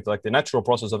reflects with the natural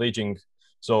process of aging.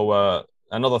 So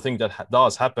another thing that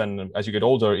does happen as you get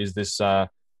older is this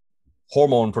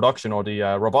hormone production, or the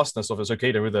robustness of the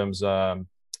circadian rhythms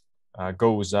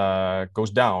goes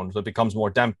down, so it becomes more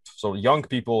damp. So young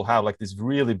people have like these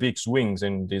really big swings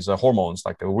in these hormones,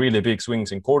 like really big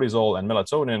swings in cortisol and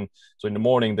melatonin. So in the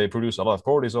morning they produce a lot of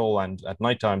cortisol, and at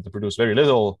nighttime they produce very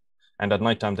little, and at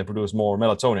nighttime they produce more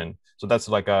melatonin. So that's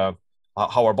like how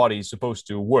our body is supposed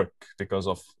to work, because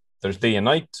of there's day and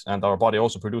night, and our body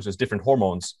also produces different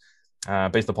hormones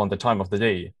based upon the time of the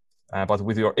day. But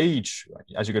with your age,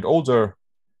 as you get older,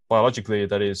 biologically,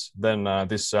 that is, then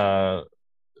this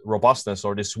robustness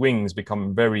or the swings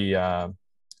become very,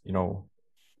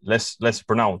 less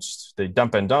pronounced. They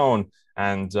dampen down,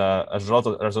 and as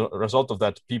a result of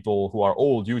that, people who are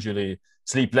old usually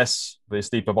sleep less. They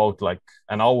sleep about like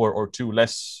an hour or two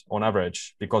less on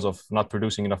average because of not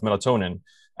producing enough melatonin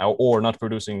or not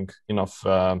producing enough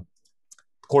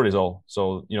cortisol.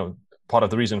 So, part of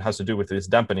the reason has to do with this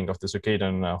dampening of the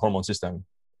circadian hormone system.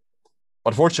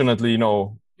 But fortunately,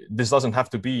 this doesn't have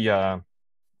to be,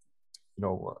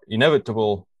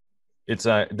 inevitable. It's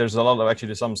there's a lot of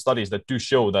actually some studies that do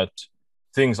show that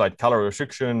things like calorie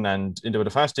restriction and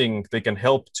intermittent fasting, they can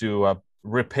help to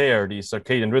repair these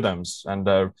circadian rhythms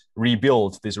and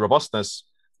rebuild this robustness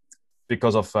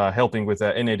because of helping with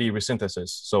NAD resynthesis.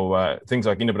 So things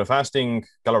like intermittent fasting,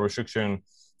 calorie restriction,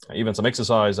 even some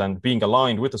exercise, and being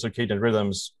aligned with the circadian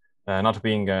rhythms, not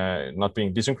being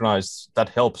desynchronized, that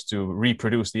helps to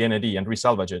reproduce the NAD and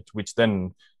resalvage it, which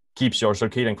then keeps your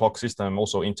circadian clock system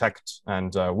also intact.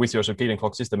 And with your circadian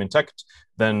clock system intact,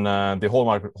 then the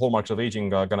hallmarks of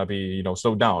aging are going to be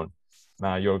slowed down.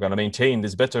 You're going to maintain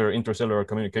this better intracellular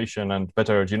communication and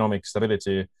better genomic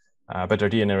stability, better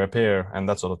DNA repair, and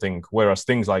that sort of thing. Whereas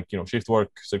things like shift work,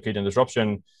 circadian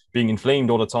disruption, being inflamed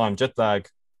all the time, jet lag,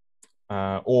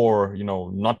 or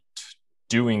not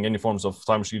doing any forms of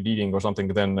time restricted eating or something,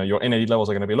 then your NAD levels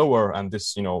are going to be lower, and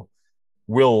this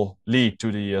will lead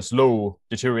to the slow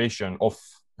deterioration of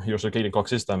your circadian clock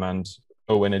system and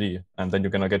low NAD, and then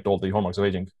you're going to get all the hallmarks of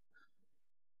aging.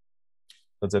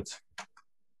 That's it.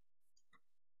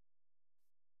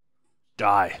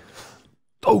 Die.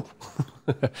 Oh,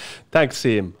 thanks,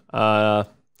 Siim. I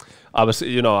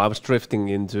was drifting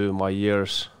into my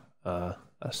years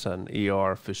as an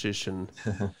ER physician,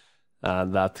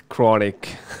 and that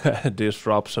chronic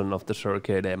disruption of the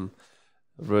circadian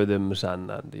rhythms and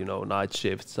night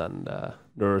shifts and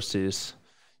nurses.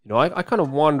 I kind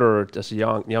of wondered as a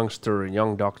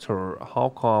young doctor, how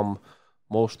come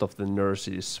most of the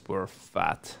nurses were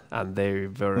fat and they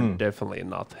were definitely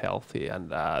not healthy,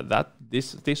 and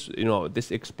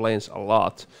this explains a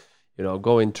lot.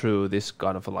 Going through this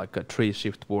kind of like a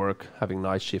 3-shift work, having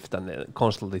night shift and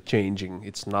constantly changing,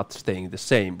 it's not staying the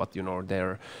same, but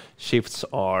their shifts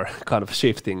are kind of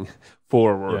shifting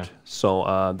forward. Yeah.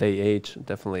 So they age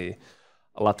definitely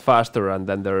a lot faster, and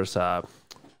then there's kind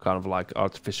of like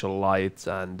artificial light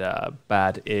and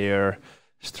bad air,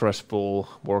 stressful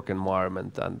work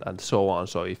environment, and so on.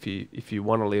 So if you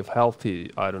want to live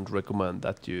healthy, I don't recommend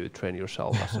that you train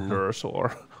yourself as a nurse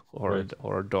or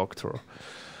a doctor.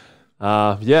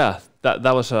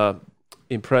 That was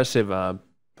impressive.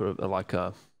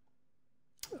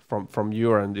 From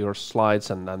your slides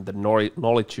and the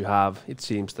knowledge you have, it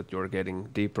seems that you're getting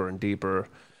deeper and deeper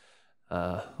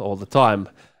all the time.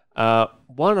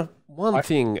 One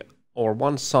thing or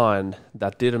one sign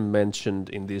that didn't mention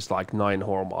in these like 9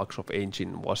 hallmarks of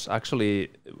aging was actually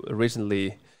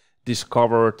recently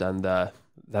discovered, and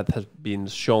that has been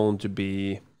shown to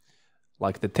be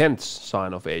like the 10th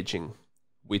sign of aging,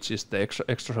 which is the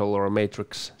extracellular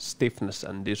matrix stiffness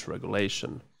and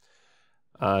dysregulation.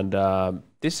 And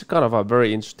this is kind of a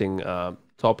very interesting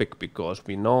topic, because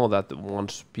we know that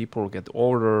once people get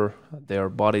older, their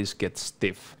bodies get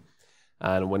stiff.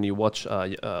 And when you watch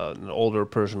an older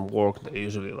person work, they're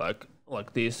usually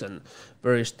like this, and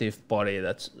very stiff body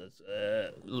that's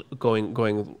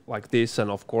going like this,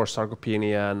 and of course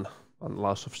sarcopenia and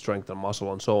loss of strength and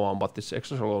muscle and so on. But this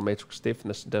extracellular matrix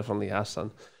stiffness definitely has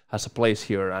a place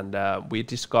here, and we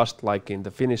discussed, like in the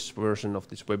Finnish version of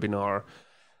this webinar,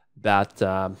 that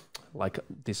like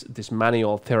this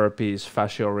manual therapies,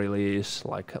 fascial release,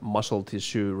 like muscle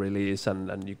tissue release,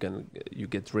 and you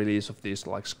get release of these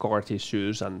like scar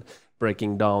tissues, and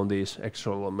breaking down these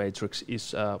extracellular matrix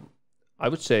is I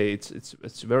would say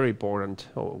it's very important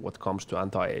what comes to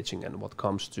anti-aging and what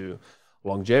comes to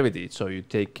longevity. So you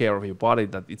take care of your body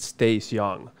that it stays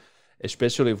young,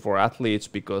 especially for athletes,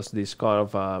 because this kind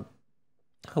of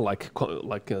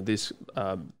these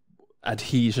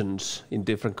adhesions in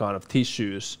different kind of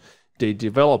tissues, they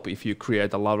develop if you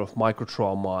create a lot of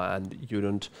microtrauma and you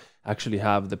don't actually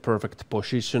have the perfect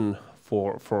position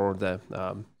for the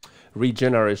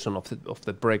regeneration of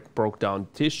the broke down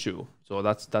tissue. So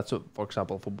that's for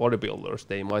example, for bodybuilders,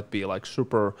 they might be like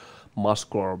super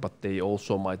muscular, but they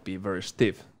also might be very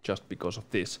stiff just because of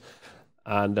this.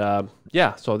 And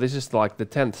so this is like the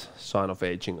 10th sign of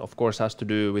aging. Of course, has to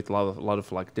do with a lot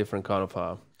of like different kind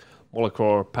of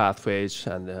molecular pathways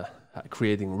and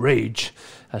creating rage,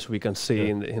 as we can see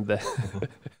in the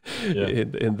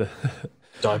in the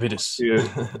diabetes.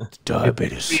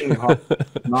 Diabetes.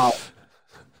 Now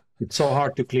it's so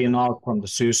hard to clean out from the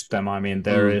system. I mean,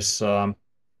 there is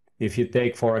if you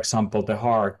take, for example, the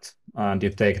heart and you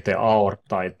take the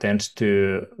aorta, it tends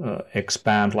to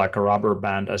expand like a rubber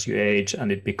band as you age,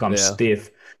 and it becomes stiff,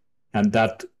 and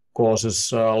that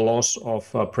causes loss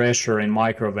of pressure in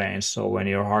microveins. So when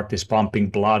your heart is pumping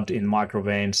blood in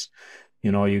microveins,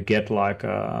 you get like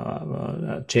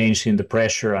a change in the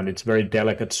pressure, and it's a very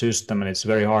delicate system, and it's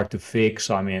very hard to fix.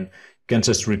 I mean, you can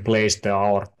just replace the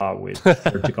aorta with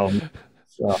surgical.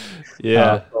 So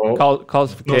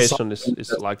calcification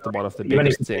is like one of the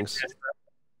biggest things.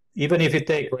 Even if you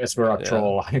take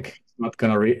resveratrol, like it's not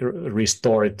going to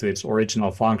restore it to its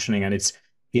original functioning, and it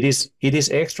is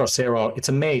extracellular. It's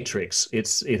a matrix.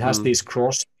 It has these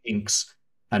cross links,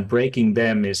 and breaking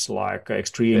them is like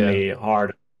extremely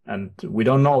hard. And we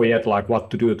don't know yet like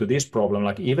what to do to this problem.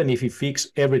 Like even if you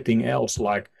fix everything else,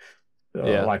 like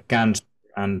cancer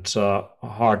and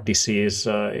heart disease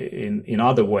in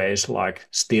other ways, like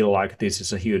still like this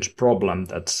is a huge problem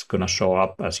that's going to show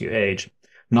up as you age.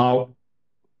 Now,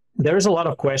 there is a lot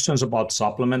of questions about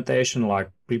supplementation. Like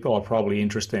people are probably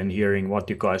interested in hearing what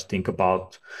you guys think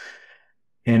about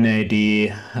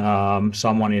NAD.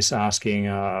 Someone is asking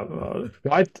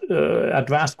quite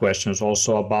advanced questions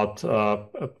also about how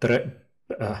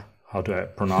do I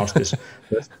pronounce this?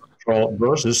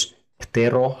 Versus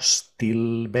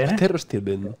pterostilbene.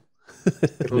 Pterostilbene.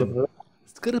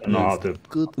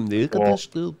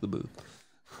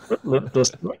 The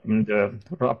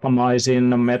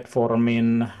rapamycin,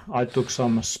 metformin. I took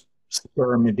some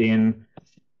spermidine,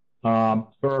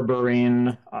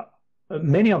 berberine.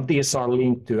 Many of these are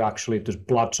linked to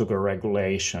blood sugar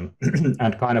regulation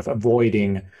and kind of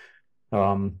avoiding,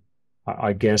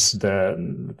 I guess,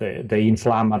 the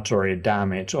inflammatory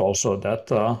damage also that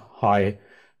high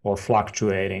or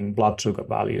fluctuating blood sugar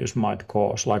values might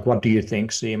cause. Like, what do you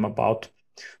think, Siim, about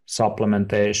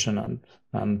supplementation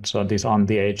and these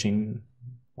anti-aging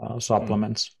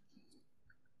supplements?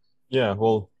 Yeah,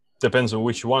 well, depends on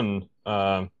which one.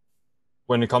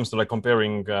 When it comes to like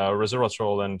comparing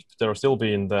resveratrol and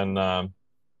pterostilbene, then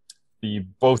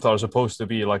both are supposed to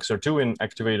be like sirtuin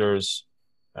activators,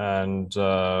 and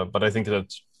but I think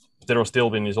that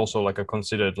pterostilbene is also like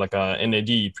considered like a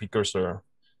NAD precursor,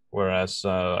 whereas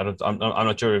I'm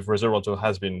not sure if resveratrol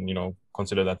has been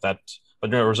considered at that.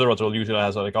 But resveratrol usually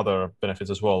has like other benefits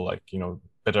as well, like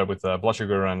better with blood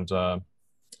sugar and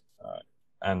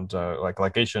like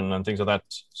glycation and things like that.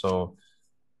 So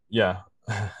yeah,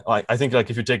 I think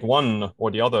like if you take one or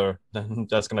the other, then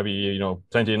that's gonna be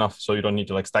plenty enough. So you don't need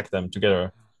to like stack them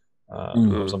together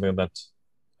or something like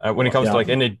that. When it comes to like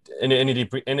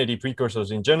NAD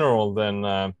precursors in general, then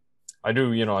I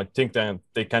think that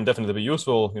they can definitely be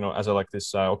useful, as a like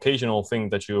this occasional thing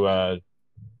that you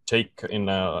take in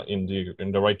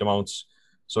the right amounts.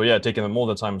 So yeah, taking them all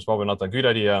the time is probably not a good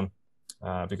idea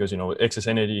because excess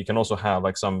NAD can also have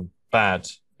like some bad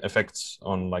effects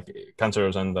on like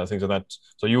cancers and things like that.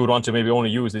 So you would want to maybe only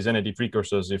use these NAD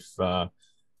precursors if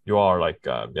you are like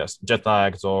jet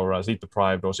lagged or sleep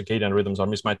deprived or circadian rhythms are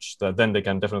mismatched. Then they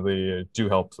can definitely do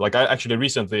help. Like I actually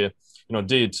recently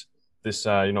did this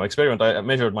experiment. I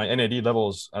measured my NAD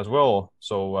levels as well.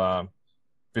 So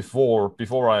before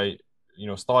I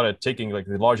started taking like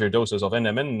the larger doses of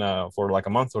NMN for like a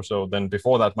month or so, then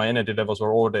before that my NAD levels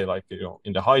were already like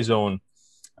in the high zone.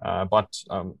 But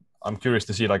I'm curious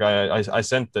to see, like I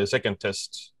sent the second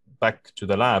test back to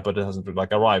the lab, but it hasn't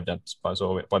like arrived yet.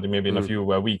 But maybe in a few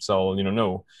weeks I'll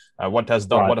know what has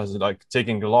like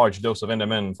taking a large dose of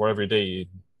NMN for every day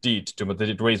did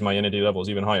it raise my NAD levels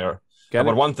even higher.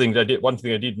 But one thing I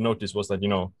did notice was that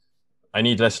I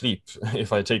need less sleep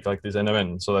if I take like this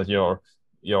NMN, so that you're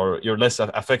less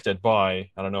affected by,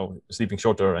 I don't know, sleeping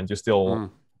shorter, and you're still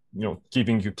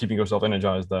keeping yourself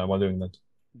energized while doing that.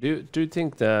 Do you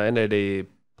think the NAD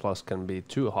plus can be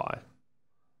too high?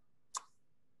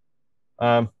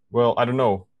 Well, I don't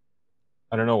know.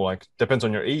 Like depends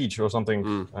on your age or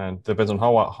something, and depends on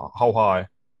how high.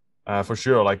 For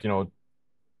sure, like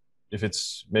if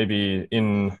it's maybe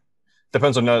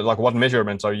depends on like what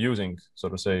measurements are you using, so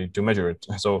to say, to measure it.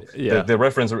 So the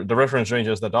reference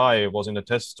ranges that I was in the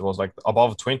test was like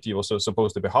above 20 was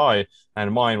supposed to be high,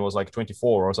 and mine was like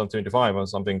 24 or something, 25 or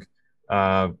something.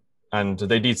 And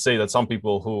they did say that some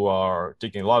people who are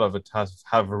taking a lot of it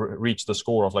have reached the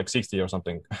score of like 60 or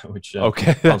something, which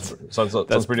okay,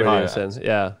 sounds pretty high.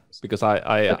 Yeah, because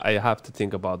I have to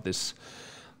think about this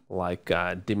like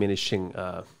diminishing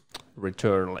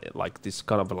return, like this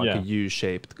kind of like a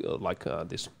U-shaped, like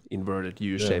this inverted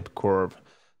U-shaped curve,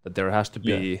 that there has to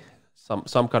be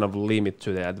some kind of limit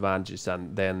to the advantages,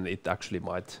 and then it actually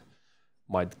might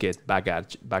get back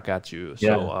at you.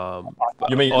 So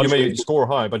you may score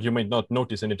high, but you may not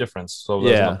notice any difference. So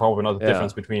there's probably not a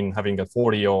difference between having a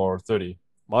 40 or 30.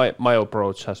 My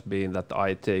approach has been that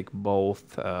I take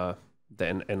both the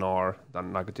NR, the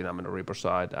nicotinamide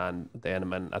riboside, and the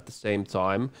NMN at the same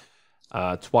time,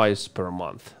 twice per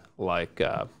month, like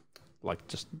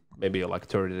just maybe like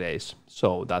 30 days.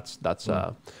 So that's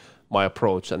my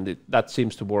approach, and that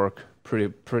seems to work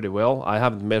pretty well. I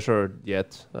haven't measured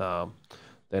yet the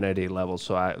NAD level,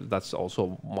 so that's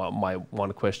also my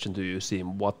one question to you,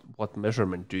 Siim. What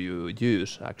measurement do you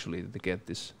use actually to get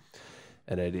this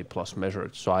NAD plus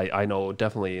measured? So I know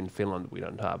definitely in Finland we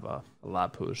don't have a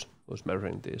lab who's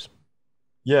measuring these.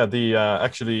 Yeah,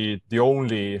 actually the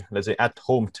only, let's say,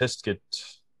 at-home test kit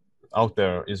out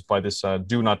there is by this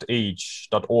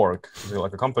donotage.org. It's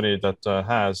like a company that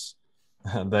has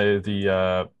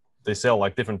they sell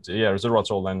like different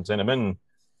resveratrol and NMN,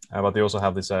 but they also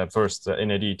have this first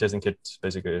NAD testing kit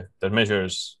basically that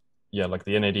measures like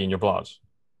the NAD in your blood.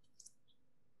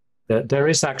 There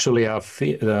is actually a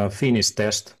Finnish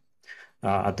test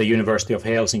at the University of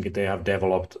Helsinki. They have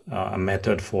developed a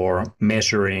method for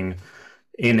measuring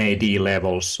NAD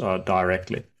levels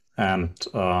directly, and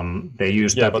they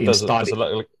use that in study.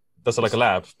 That's like a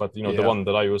lab, but the one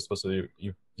that I used was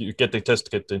you get the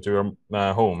test kit into your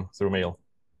home through mail.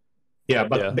 Yeah,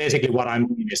 but basically what I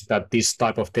mean is that this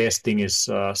type of testing is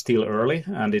still early,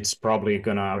 and it's probably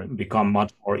going to become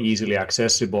much more easily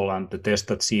accessible. And the test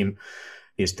that Siim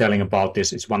is telling about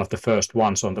this is one of the first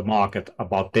ones on the market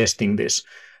about testing this.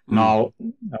 Now,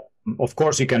 of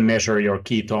course, you can measure your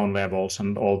ketone levels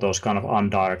and all those kind of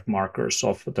indirect markers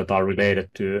that are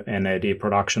related to NAD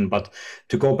production. But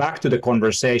to go back to the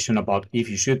conversation about if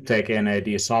you should take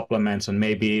NAD supplements and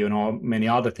maybe, many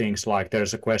other things, like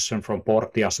there's a question from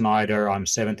Portia Snyder. I'm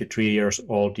 73 years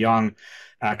old, young,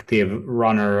 active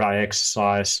runner. I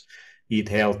exercise, eat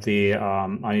healthy.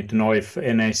 I need to know if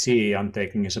NAC I'm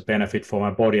taking is a benefit for my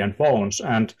body and bones.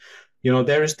 And,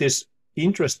 there is this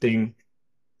interesting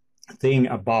thing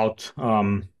about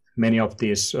many of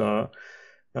these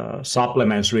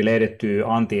supplements related to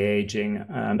anti-aging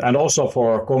and also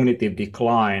for cognitive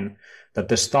decline, that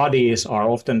the studies are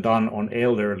often done on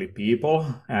elderly people,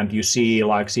 and you see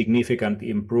like significant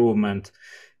improvement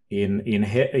in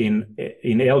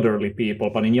elderly people,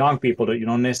 but in young people you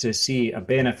don't necessarily see a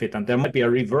benefit, and there might be a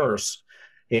reverse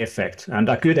effect. And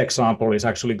a good example is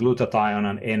actually glutathione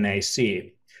and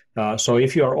NAC. So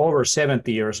if you are over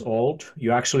 70 years old,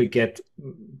 you actually get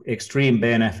extreme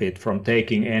benefit from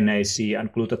taking NAC and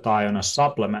glutathione as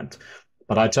supplement.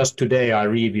 But today I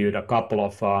reviewed a couple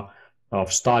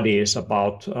of studies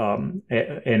about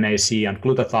NAC and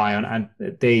glutathione, and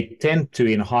they tend to,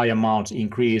 in high amounts,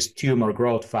 increase tumor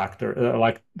growth factor,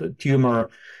 like the tumor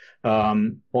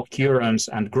occurrence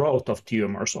and growth of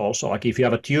tumors also. Like if you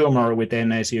have a tumor with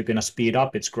NAC, you're going to speed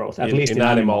up its growth, at least in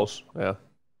animals. Yeah.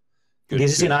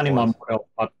 This is in animal model,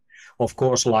 but of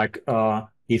course,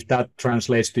 if that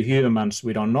translates to humans,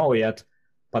 we don't know yet.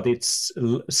 But it's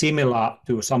similar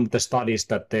to some of the studies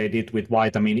that they did with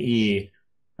vitamin E,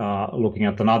 looking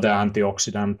at another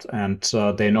antioxidant, and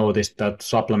they noticed that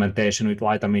supplementation with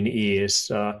vitamin E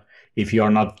is, if you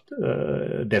are not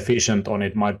deficient on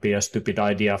it, might be a stupid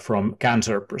idea from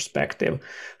cancer perspective.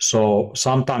 So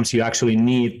sometimes you actually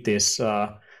need this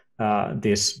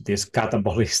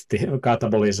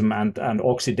catabolism and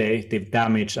oxidative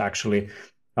damage actually.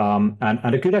 And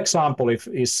a good example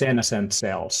is senescent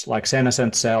cells. Like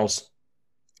senescent cells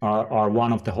are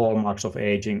one of the hallmarks of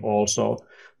aging also,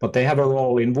 but they have a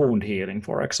role in wound healing,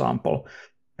 for example.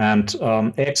 And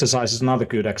exercise is another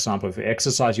good example. If you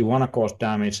exercise, you want to cause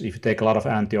damage. If you take a lot of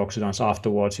antioxidants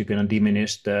afterwards, you're going to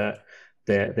diminish the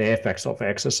effects of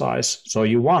exercise. So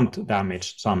you want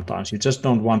damage sometimes. You just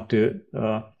don't want to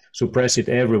suppress it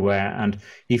everywhere. And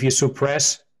if you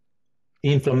suppress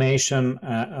inflammation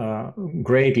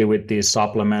greatly with these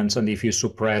supplements, and if you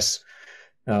suppress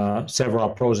several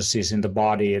processes in the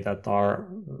body that are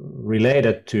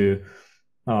related to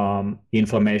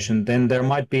inflammation, then there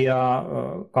might be a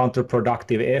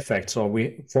counterproductive effect. So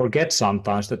we forget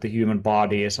sometimes that the human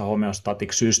body is a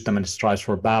homeostatic system and it strives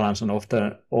for balance, and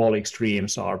often all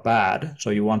extremes are bad. So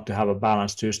you want to have a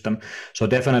balanced system. So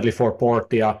definitely for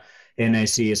Portia,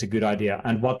 NAC is a good idea.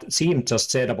 And what Siim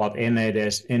just said about NAD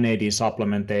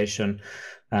supplementation,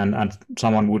 and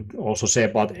someone would also say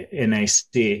about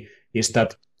NAC, is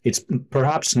that it's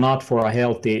perhaps not for a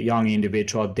healthy young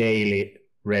individual daily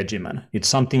regimen. It's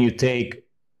something you take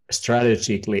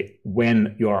strategically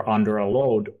when you are under a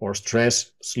load or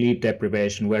stress, sleep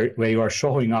deprivation, where you are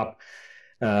showing up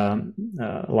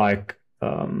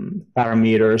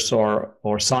parameters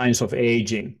or signs of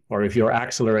aging, or if you're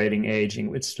accelerating aging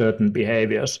with certain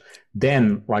behaviors,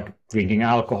 then like drinking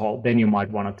alcohol, then you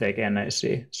might want to take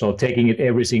NAC. So taking it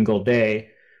every single day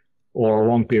or a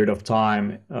long period of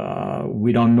time,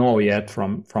 we don't know yet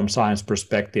from science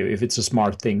perspective if it's a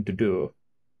smart thing to do.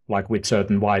 Like with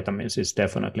certain vitamins, it's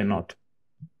definitely not.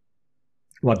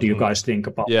 What do you guys think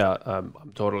about? Yeah,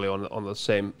 I'm totally on the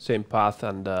same path.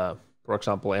 And for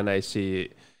example,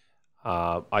 NAC,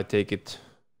 I take it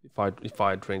if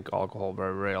I drink alcohol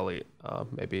very rarely,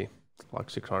 maybe like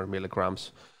 600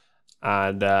 milligrams,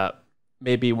 and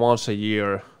maybe once a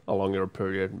year, a longer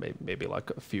period, maybe like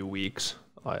a few weeks,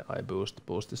 I boost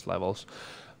these levels.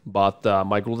 But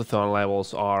my glutathione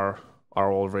levels are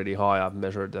already high. I've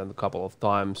measured them a couple of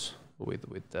times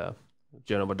with the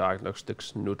Genova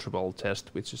Diagnostics Nutribol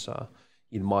test, which is,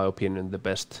 in my opinion, the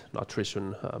best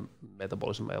nutrition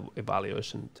metabolism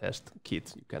evaluation test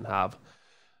kit you can have.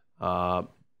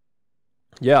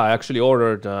 Yeah, I actually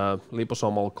ordered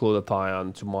liposomal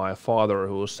glutathione to my father,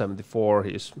 who's 74.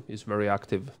 He's very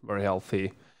active, very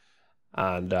healthy,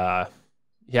 and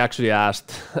he actually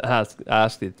asked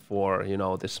it for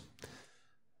this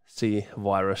C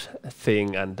virus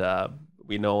thing, and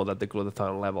we know that the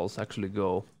glutathione levels actually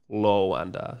go low,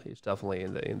 and he's definitely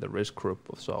in the risk group.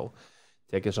 So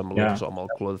taking some liposomal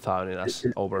glutathione as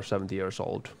over 70 years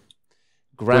old.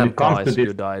 Grandpa is a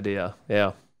good idea.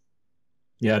 Yeah.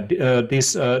 Yeah,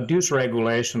 this dose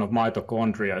regulation of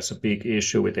mitochondria is a big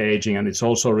issue with aging, and it's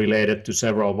also related to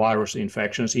several virus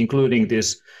infections, including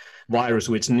this virus,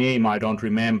 which name I don't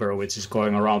remember, which is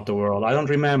going around the world. I don't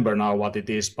remember now what it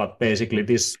is, but basically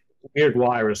this weird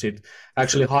virus, it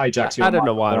actually hijacks your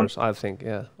adenovirus, I think,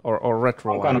 yeah, or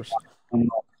retrovirus.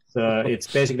 It's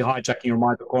basically hijacking your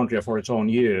mitochondria for its own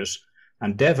use,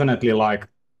 and definitely like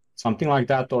something like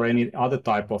that or any other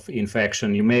type of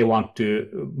infection, you may want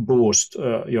to boost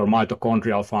your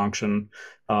mitochondrial function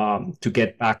to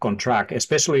get back on track,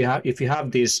 especially if you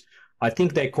have these, I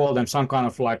think they call them some kind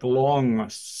of like long, I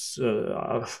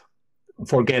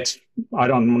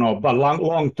don't know, but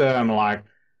long-term like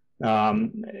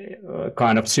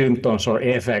kind of symptoms or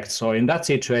effects. So in that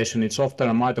situation, it's often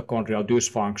a mitochondrial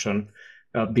dysfunction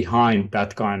behind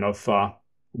that kind of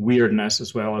weirdness,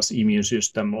 as well as immune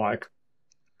system like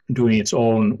doing its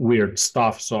own weird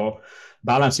stuff. So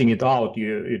balancing it out,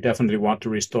 you definitely want to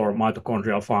restore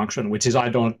mitochondrial function, which is I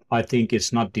think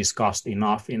it's not discussed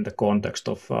enough in the context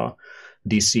of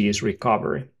disease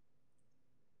recovery.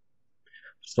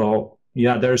 So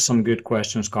yeah, there's some good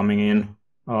questions coming in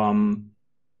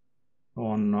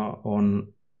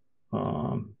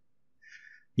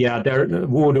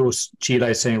Voodoo's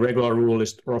Chile is saying regular rule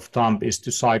of thumb is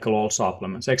to cycle all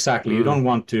supplements. Exactly. You don't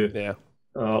want to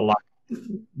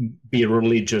be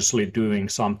religiously doing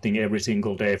something every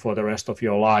single day for the rest of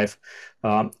your life.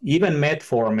 Even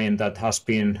metformin, that has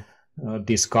been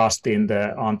discussed in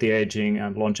the anti-aging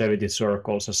and longevity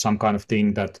circles as some kind of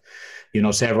thing that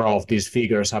several of these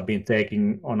figures have been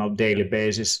taking on a daily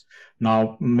basis.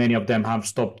 Now many of them have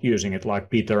stopped using it, like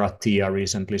Peter Attia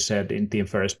recently said in Tim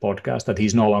Ferriss' podcast that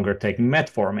he's no longer taking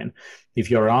metformin. If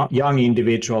you're a young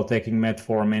individual, taking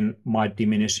metformin might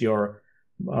diminish your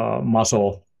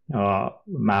muscle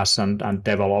mass and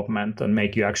development and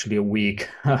make you actually weak,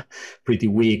 pretty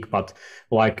weak. But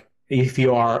like if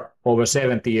you are over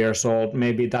 70 years old,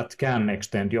 maybe that can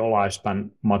extend your lifespan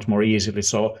much more easily.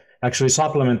 So actually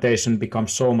supplementation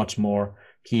becomes so much more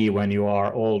key when you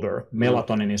are older.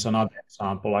 Melatonin is another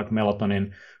example, like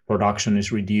melatonin production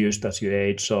is reduced as you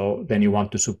age. So then you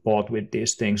want to support with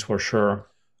these things for sure.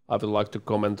 I would like to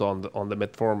comment on the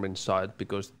metformin side,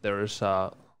 because there is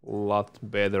a lot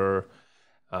better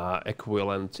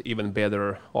equivalent, even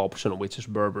better option, which is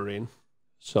berberine.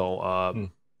 So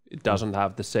it doesn't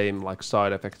have the same like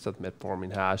side effects that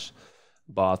metformin has,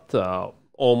 but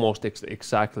almost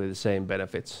exactly the same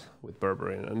benefits with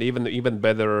berberine. And even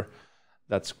better,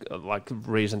 that's like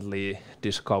recently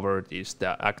discovered, is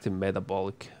the active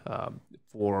metabolic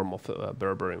form of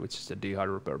berberine, which is the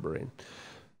dehydroberberine.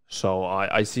 So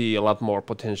I see a lot more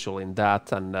potential in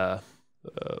that, and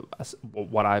as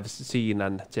what I've seen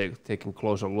and taking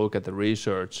closer look at the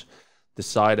research, the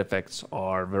side effects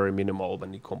are very minimal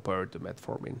when you compare it to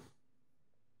metformin.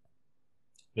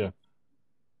 Yeah.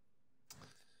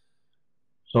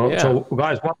 So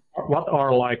guys, what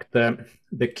are like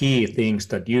the key things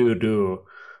that you do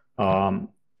um,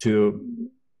 to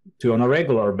on a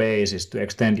regular basis to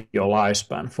extend your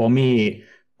lifespan? For me,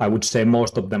 I would say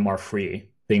most of them are free.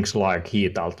 Things like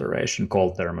heat alteration,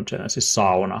 cold thermogenesis,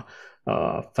 sauna,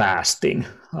 fasting,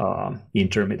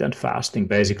 intermittent fasting,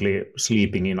 basically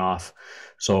sleeping enough.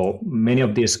 So many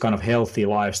of these kind of healthy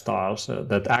lifestyles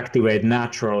that activate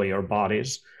naturally your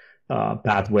body's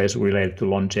pathways related to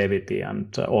longevity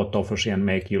and autophagy and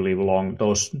make you live long,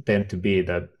 those tend to be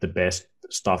the best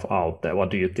stuff out there. What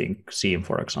do you think, Siim,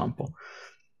 for example?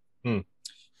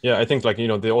 Yeah, I think like,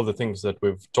 all the things that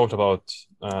we've talked about,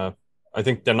 I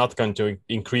think they're not going to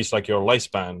increase like your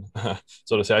lifespan,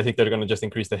 so to say. I think they're going to just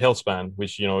increase the health span,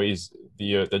 which, is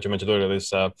the that you mentioned earlier,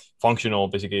 this functional,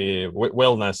 basically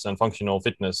wellness and functional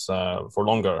fitness for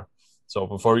longer.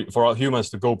 So for our humans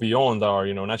to go beyond our,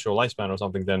 natural lifespan or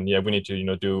something, then yeah, we need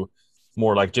to, do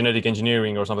more like genetic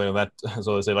engineering or something like that.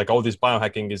 So they say like all this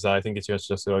biohacking is, I think it's just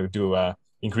to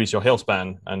increase your health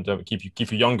span and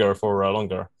keep you younger for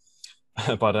longer.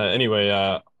 But anyway,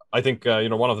 I think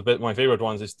one of my favorite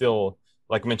ones is still,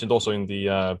 like mentioned also in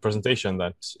the presentation,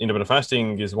 that intermittent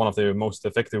fasting is one of the most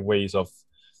effective ways of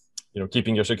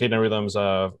keeping your circadian rhythms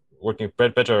working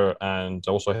better, and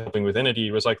also helping with energy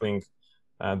recycling.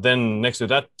 Then next to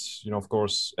that, of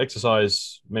course,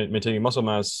 exercise, maintaining muscle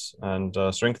mass and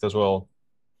strength as well,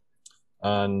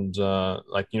 and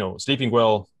sleeping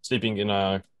well, sleeping in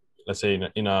a, let's say,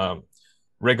 in a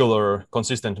regular,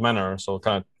 consistent manner. So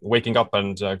kind of waking up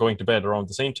and going to bed around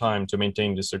the same time to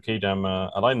maintain the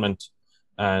circadian alignment,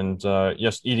 and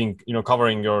just eating,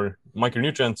 covering your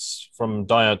micronutrients from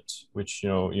diet, which,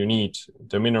 you need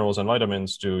the minerals and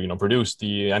vitamins to, produce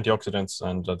the antioxidants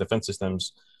and defense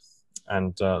systems.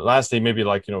 And lastly, maybe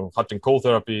like, hot and cold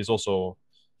therapy is also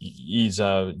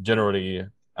generally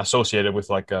associated with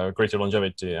like greater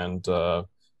longevity and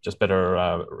just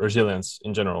better resilience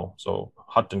in general. So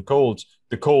hot and cold,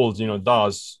 the cold,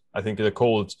 I think the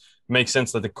cold makes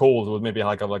sense that the cold would maybe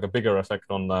have like a bigger effect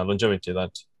on longevity,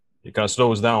 that it kind of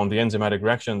slows down the enzymatic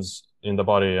reactions in the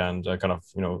body, and kind of,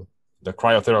 the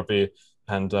cryotherapy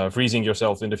and freezing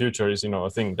yourself in the future is, a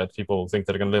thing that people think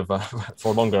they're going to live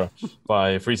for longer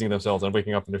by freezing themselves and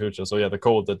waking up in the future. So yeah, the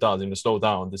cold that does, slow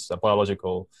down this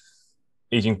biological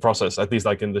aging process, at least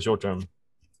like in the short term.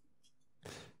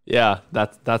 Yeah,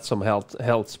 that's some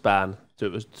health span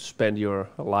to spend your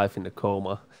life in a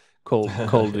coma,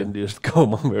 cold induced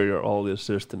coma, where all your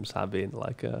systems have been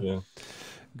like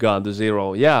gone to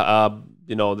zero. Yeah,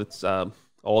 that's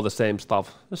all the same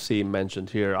stuff Siim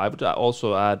mentioned here. I would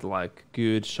also add like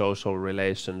good social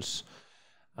relations,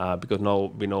 because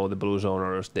we know the blue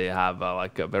zoners, they have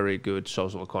like a very good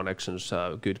social connections,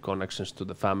 good connections to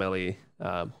the family.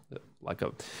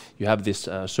 You have this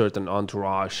certain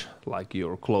entourage, like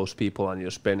your close people, and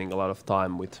you're spending a lot of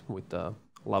time with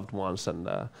loved ones, and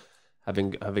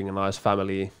having a nice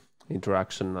family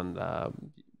interaction. And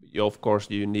of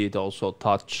course you need also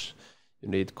touch, you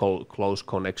need close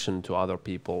connection to other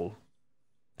people,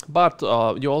 but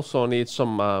you also need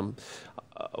some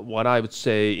what I would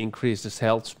say increases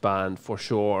health span for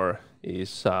sure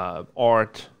is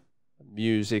art,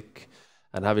 music,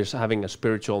 and having a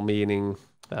spiritual meaning.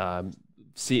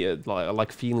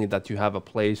 Like feeling that you have a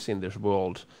place in this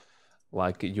world,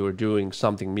 like you're doing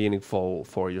something meaningful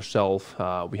for yourself.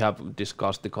 We have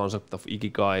discussed the concept of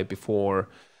ikigai before.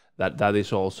 That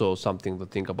is also something to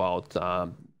think about.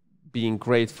 Being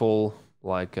grateful,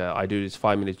 like I do this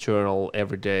 5-minute journal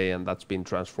every day, and that's been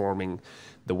transforming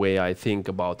the way I think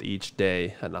about each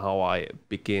day and how I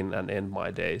begin and end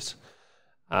my days.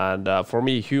 And for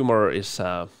me, humor is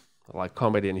like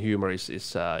comedy and humor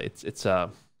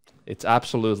it's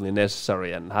absolutely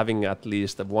necessary, and having at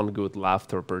least one good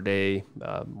laughter per day,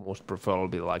 most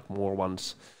preferably like more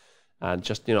ones, and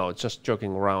just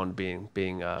joking around, being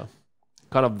kind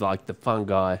of like the fun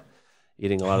guy,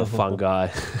 eating a lot of fun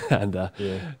guy, and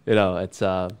it's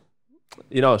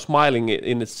smiling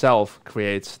in itself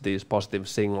creates these positive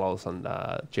signals and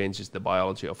changes the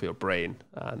biology of your brain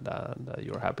and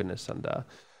your happiness, and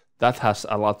that has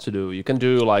a lot to do. You can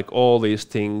do like all these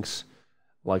things,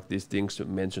 like these things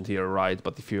mentioned here, right?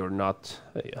 But if you're not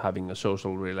having a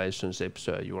social relationships,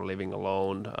 you're living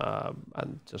alone,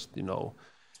 and just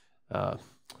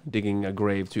digging a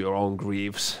grave to your own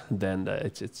griefs, then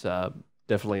it's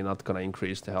definitely not going to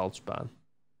increase the health span.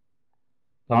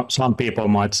 Some people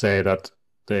might say that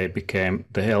they became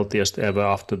the healthiest ever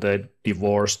after they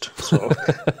divorced. So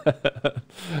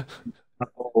not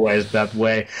always that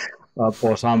way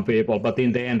for some people, but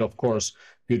in the end, of course,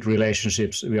 good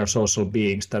relationships. We are social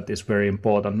beings. That is very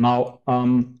important. Now,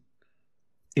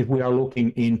 if we are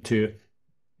looking into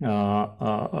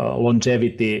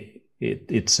longevity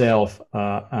itself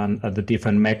and the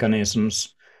different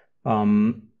mechanisms,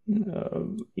 in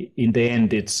the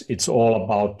end, it's all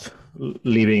about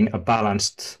living a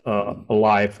balanced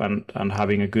life and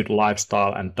having a good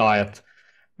lifestyle and diet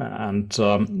and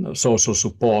social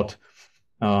support.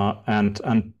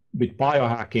 And with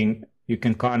biohacking, you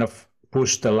can kind of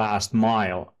push the last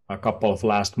mile, a couple of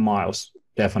last miles,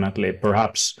 definitely.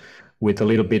 Perhaps with a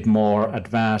little bit more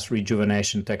advanced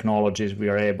rejuvenation technologies, we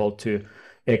are able to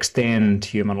extend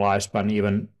human lifespan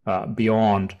even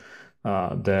beyond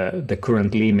the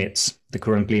current limits. The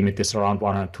current limit is around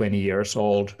 120 years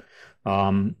old.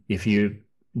 If you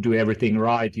do everything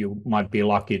right, you might be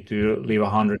lucky to live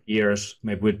 100 years.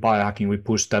 Maybe with biohacking, we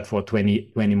push that for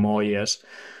 20 more years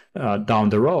down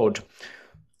the road.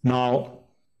 Now,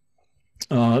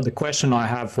 the question I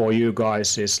have for you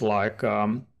guys is like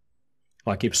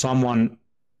if someone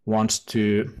wants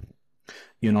to,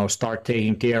 start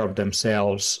taking care of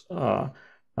themselves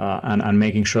and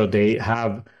making sure they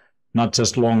have not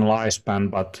just long lifespan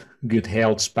but good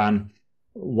health span,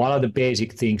 what are the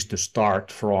basic things to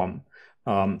start from?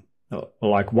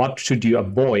 Like what should you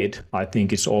avoid? I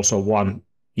think is also one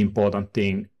important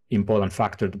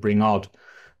factor to bring out,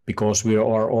 because we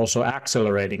are also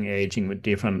accelerating aging with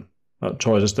different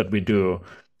choices that we do.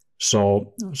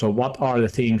 So what are the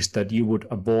things that you would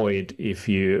avoid if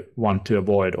you want to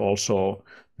avoid also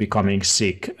becoming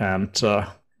sick and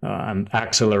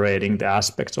accelerating the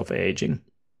aspects of aging?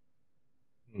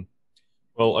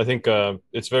 Well, I think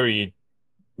it's very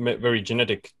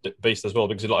genetic based as well,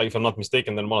 because if I'm not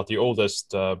mistaken, then one of the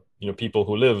oldest people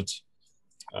who lived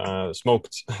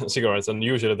smoked cigarettes, and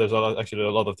usually there's actually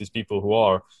a lot of these people who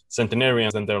are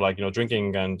centenarians and they're like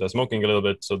drinking and smoking a little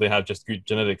bit, so they have just good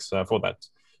genetics for that.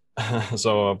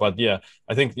 So but yeah,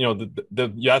 I think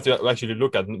you have to actually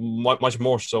look at much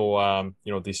more so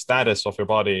the status of your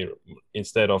body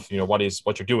instead of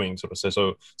what you're doing, so to say.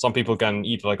 So some people can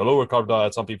eat like a lower carb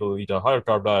diet, some people eat a higher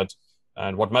carb diet,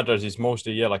 and what matters is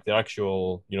mostly like their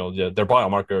actual their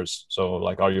biomarkers. So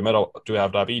like, do you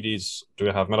have diabetes, do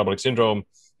you have metabolic syndrome,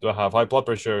 do I have high blood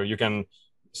pressure? You can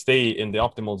stay in the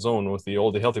optimal zone with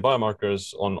all the healthy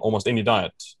biomarkers on almost any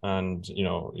diet, and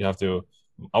you have to.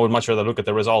 I would much rather look at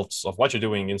the results of what you're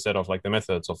doing instead of like the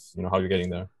methods of how you're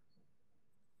getting there.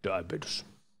 Diabetes.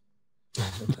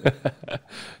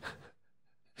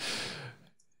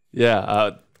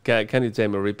 Yeah. Can you,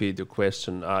 Jamie, repeat your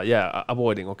question? Yeah,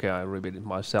 avoiding. Okay, I repeat it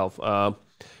myself.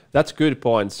 That's a good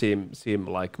point. Seem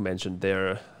like mentioned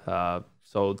there.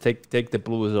 So take the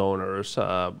blue zoners.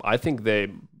 I think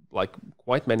they like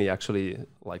quite many actually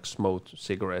like smoked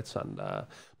cigarettes, and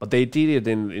but they did it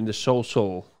in the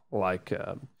social like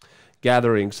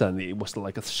gatherings, and it was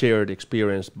like a shared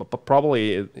experience. But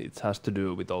probably it has to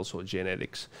do with also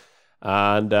genetics.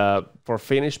 And for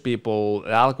Finnish people,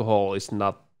 alcohol is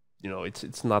not.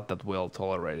 It's not that well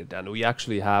tolerated, and we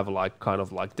actually have like kind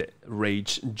of like the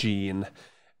rage gene,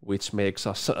 which makes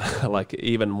us like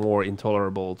even more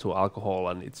intolerable to alcohol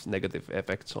and its negative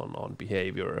effects on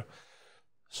behavior.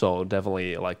 So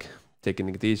definitely like taking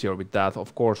it easier with that.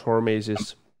 Of course,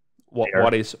 hormesis,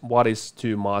 what is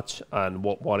too much and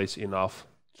what is enough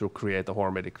to create a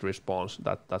hormetic response.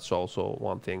 That's also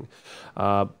one thing.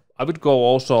 I would go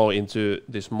also into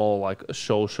this more like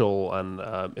social and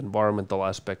environmental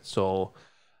aspect. So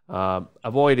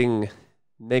avoiding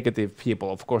negative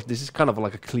people. Of course, this is kind of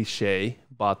like a cliche,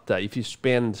 but if you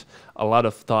spend a lot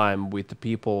of time with the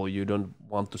people you don't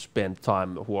want to spend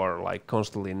time, who are like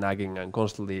constantly nagging and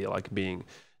constantly like being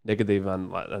negative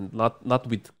and not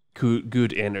with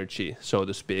good energy, so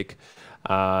to speak.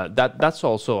 That's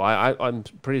also I'm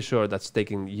pretty sure that's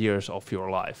taking years of your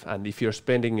life, and if you're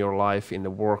spending your life in a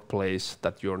workplace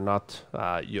that you're not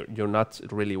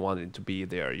really wanting to be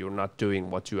there, you're not doing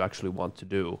what you actually want to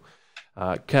do,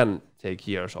 can take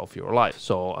years of your life.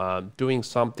 So doing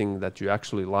something that you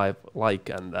actually like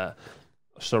and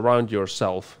surround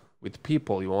yourself with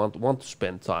people you want to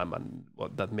spend time and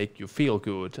that make you feel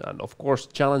good, and of course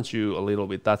challenge you a little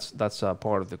bit. That's a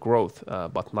part of the growth,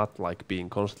 but not like being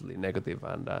constantly negative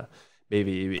and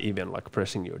maybe even like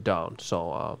pressing you down.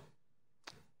 So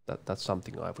that's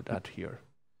something I would add here.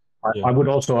 I would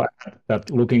also add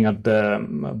that looking at the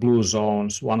blue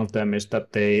zones, one of them is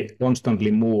that they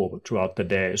constantly move throughout the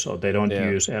day, so they don't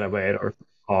use elevator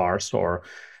cars, or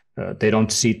they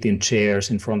don't sit in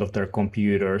chairs in front of their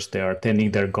computers. They are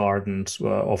tending their gardens,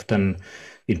 often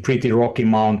in pretty rocky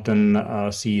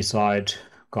mountain, seaside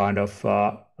kind of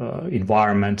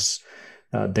environments.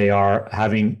 They are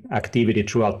having activity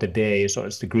throughout the day, so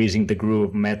it's the greasing the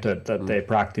groove method that they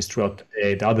practice throughout the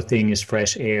day. The other thing is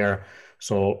fresh air.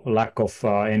 So lack of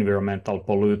environmental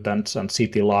pollutants and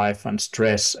city life and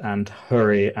stress and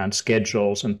hurry and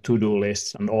schedules and to-do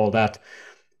lists and all that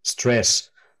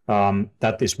stress,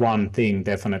 that is one thing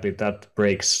definitely that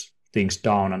breaks things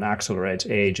down and accelerates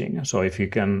aging. So if you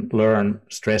can learn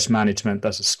stress management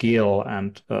as a skill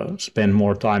and spend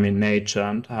more time in nature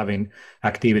and having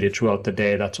activity throughout the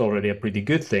day, that's already a pretty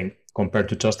good thing compared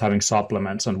to just having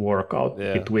supplements and workout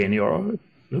between your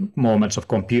moments of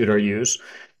computer use.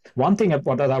 One thing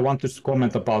that I want to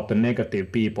comment about the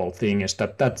negative people thing is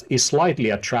that is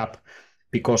slightly a trap,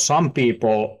 because some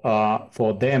people,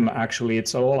 for them, actually,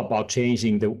 it's all about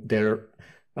changing their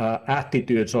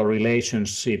attitudes or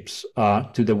relationships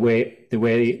to the way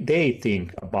they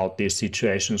think about these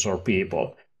situations or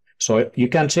people. So you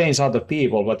can change other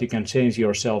people, but you can change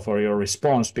yourself or your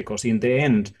response, because in the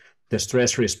end, the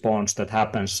stress response that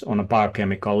happens on a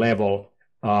biochemical level,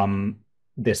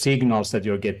 the signals that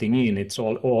you're getting in, it's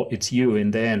you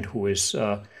in the end who is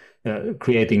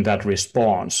creating that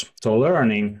response. So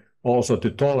learning also to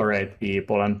tolerate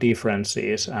people and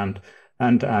differences and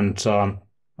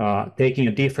taking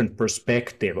a different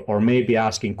perspective, or maybe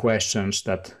asking questions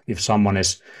that if someone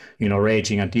is,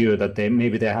 raging at you, that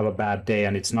maybe they have a bad day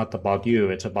and it's not about you,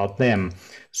 it's about them.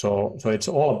 So it's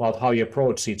all about how you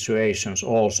approach situations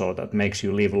also that makes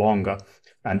you live longer.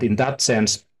 And in that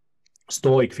sense,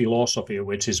 Stoic philosophy,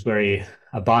 which is very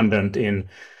abundant in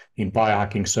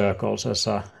biohacking circles as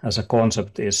a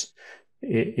concept, is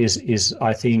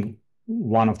I think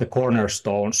one of the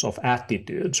cornerstones of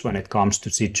attitudes when it comes to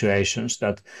situations,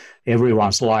 that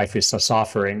everyone's life is a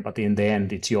suffering, but in the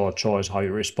end, it's your choice how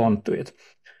you respond to it.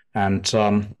 And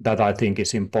that I think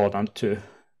is important to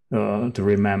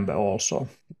remember also.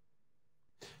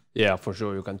 Yeah, for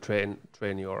sure. You can train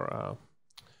your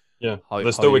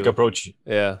the Stoic approach.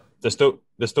 Yeah,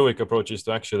 the Stoic approach is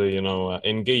to actually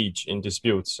engage in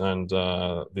disputes and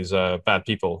these bad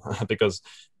people because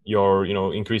you're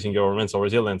increasing your mental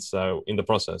resilience in the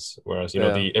process, whereas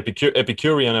the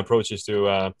Epicurean approach is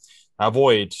to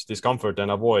avoid discomfort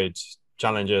and avoid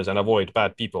challenges and avoid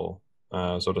bad people,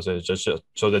 so to say, just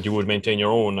so that you would maintain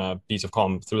your own peace of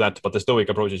calm through that. But the Stoic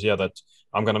approach is that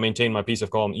I'm going to maintain my peace of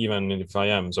calm even if I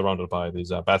am surrounded by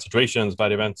these bad situations,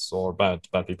 bad events, or bad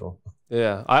people.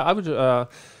 Yeah, I would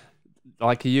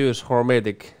like use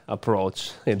hormetic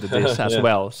approach into this as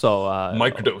well. So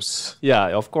microdose.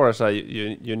 Yeah, of course,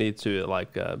 you need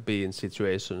to be in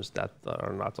situations that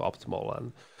are not optimal,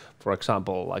 and for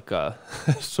example, like a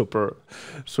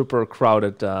super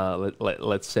crowded,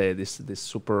 let's say this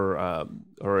super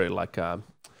or like a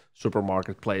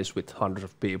supermarket place with hundreds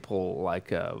of people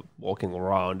walking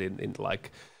around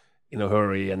in a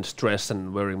hurry and stress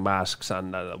and wearing masks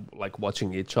and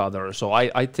watching each other. So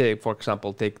I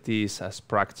take these as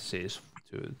practices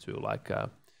to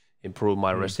improve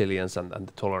my resilience and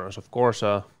the tolerance. Of course,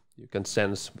 you can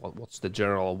sense what's the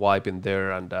general vibe in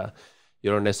there, and you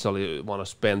don't necessarily want to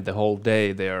spend the whole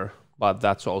day there, but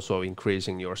that's also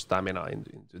increasing your stamina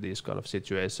into these kind of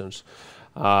situations.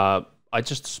 I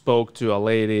just spoke to a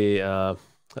lady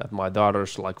at my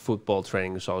daughter's football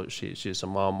training. So she's a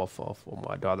mom of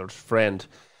my daughter's friend,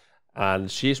 and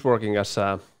she's working as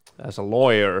a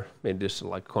lawyer in this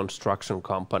construction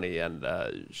company, and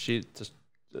she just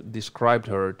described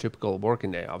her typical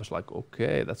working day. I was like,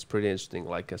 okay, that's pretty interesting,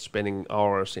 spending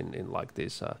hours in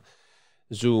these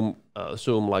Zoom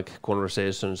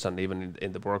conversations, and even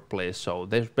in the workplace. So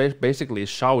they're basically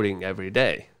shouting every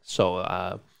day. So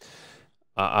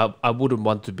I wouldn't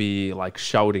want to be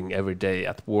shouting every day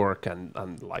at work and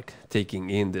taking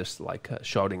in this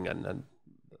shouting and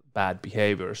bad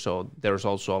behavior. So there's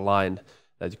also a line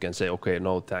that you can say, okay,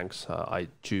 no thanks, I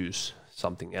choose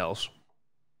something else.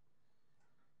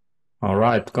 All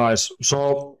right, guys.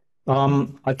 So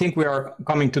I think we are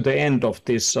coming to the end of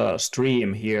this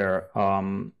stream here.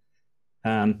 And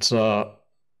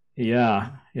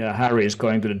Harry is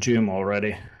going to the gym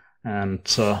already. And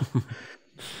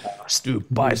do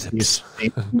biceps.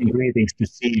 Greetings to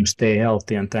team. Stay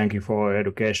healthy, and thank you for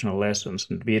educational lessons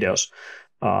and videos.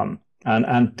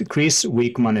 And Chris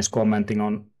Wickman is commenting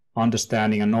on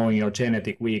understanding and knowing your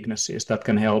genetic weaknesses. That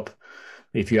can help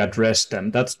if you address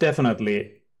them. That's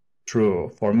definitely true.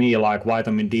 For me, like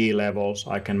vitamin D levels,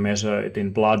 I can measure it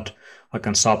in blood. I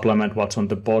can supplement what's on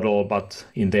the bottle, but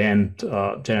in the end,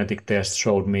 genetic tests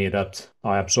showed me that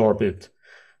I absorbed it,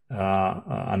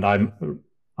 and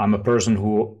I'm a person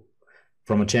who,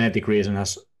 from a genetic reason,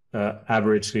 has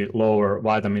averagely lower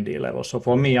vitamin D levels. So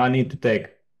for me, I need to take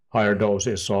higher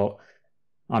doses. So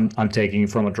I'm taking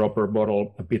from a dropper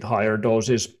bottle a bit higher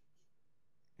doses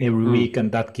every week,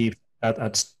 and that keeps that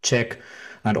at check.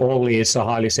 and Olli is a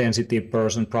highly sensitive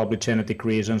person, probably genetic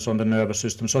reasons on the nervous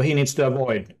system, so he needs to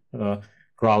avoid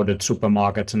crowded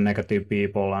supermarkets and negative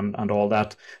people and all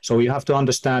that. So you have to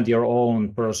understand your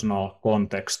own personal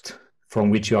context from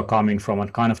which you are coming from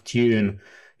and kind of tune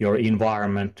your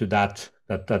environment to that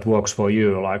works for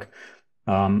you. Like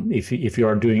if you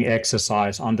are doing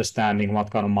exercise, understanding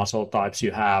what kind of muscle types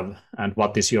you have and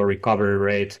what is your recovery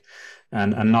rate,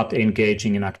 and not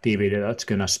engaging in activity that's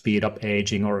going to speed up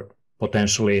aging or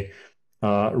potentially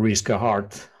risk a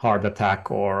heart attack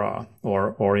or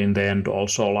in the end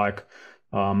also like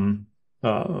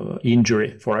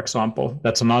injury, for example.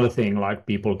 That's another thing, like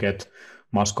people get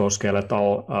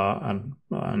musculoskeletal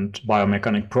and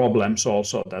biomechanic problems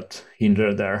also that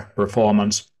hinder their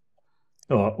performance,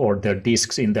 or their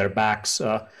discs in their backs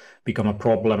become a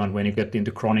problem. And when you get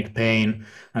into chronic pain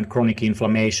and chronic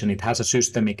inflammation, it has a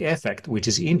systemic effect, which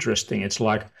is interesting. It's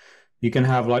like you can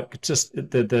have like just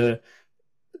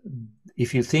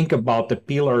if you think about the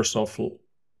pillars of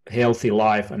healthy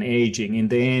life and aging, in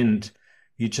the end,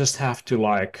 you just have to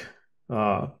like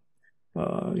get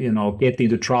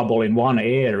into trouble in one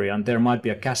area, and there might be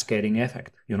a cascading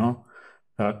effect.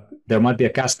 There might be a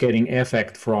cascading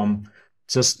effect from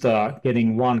just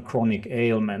getting one chronic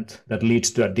ailment that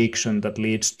leads to addiction, that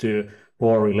leads to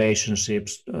poor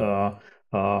relationships,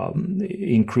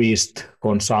 increased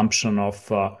consumption of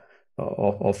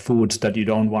foods that you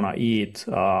don't want to eat,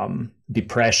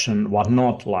 depression,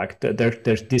 whatnot. Like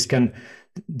this can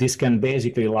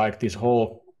basically, like this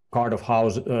whole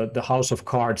the house of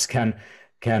cards can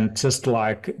just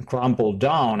like crumble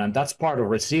down. And that's part of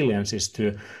resilience, is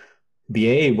to be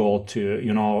able to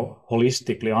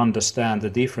holistically understand the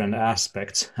different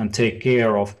aspects and take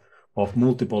care of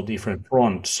multiple different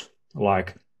fronts.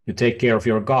 Like you take care of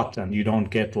your gut and you don't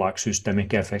get like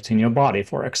systemic effects in your body,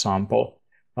 for example.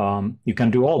 You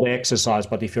can do all the exercise,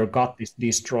 but if your gut is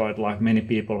destroyed, like many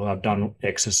people who have done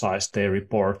exercise, they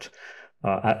report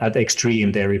at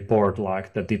extreme, they report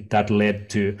like that led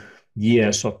to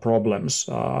years of problems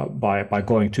by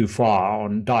going too far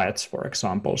on diets, for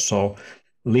example. So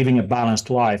living a balanced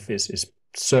life is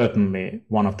certainly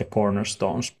one of the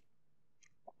cornerstones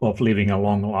of living a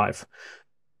long life.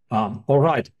 All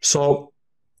right, so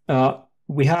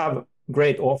we have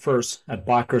great offers at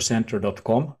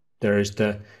bikercenter.com. There is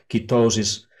the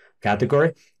ketosis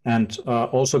category, and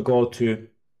also go to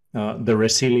the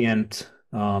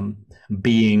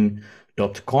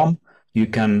resilientbeing.com. You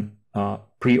can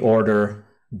pre-order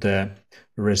the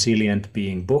Resilient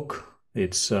Being book.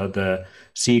 It's the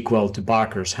sequel to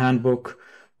Barker's Handbook,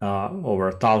 over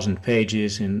 1,000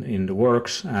 pages in the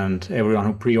works, and everyone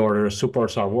who pre-orders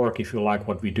supports our work. If you like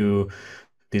what we do,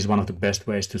 this is one of the best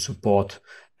ways to support,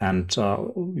 and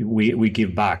we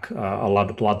give back a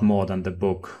lot more than the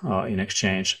book in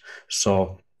exchange.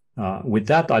 So with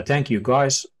that, I thank you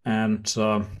guys, and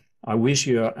I wish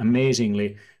you an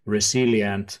amazingly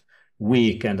resilient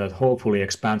week, and that hopefully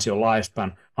expands your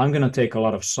lifespan. I'm going to take a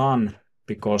lot of sun,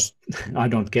 because I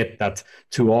don't get that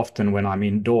too often when I'm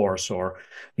indoors, or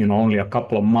only a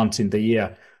couple of months in the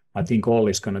year. I think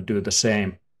Olli's going to do the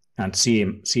same, and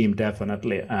Siim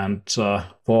definitely. And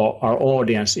for our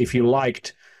audience, if you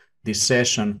liked this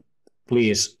session,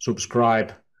 please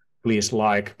subscribe, please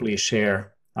like, please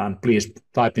share, and please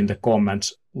type in the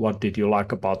comments, what did you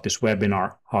like about this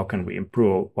webinar? How can we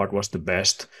improve? What was the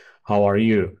best? How are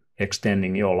you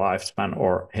extending your lifespan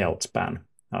or health span?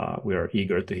 We are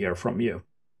eager to hear from you.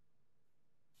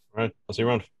 All right, I'll see you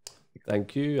around.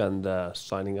 Thank you, and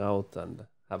signing out, and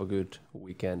have a good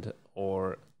weekend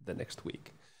or the next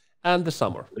week and the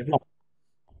summer.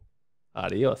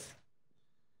 Adios.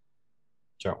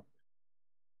 Ciao.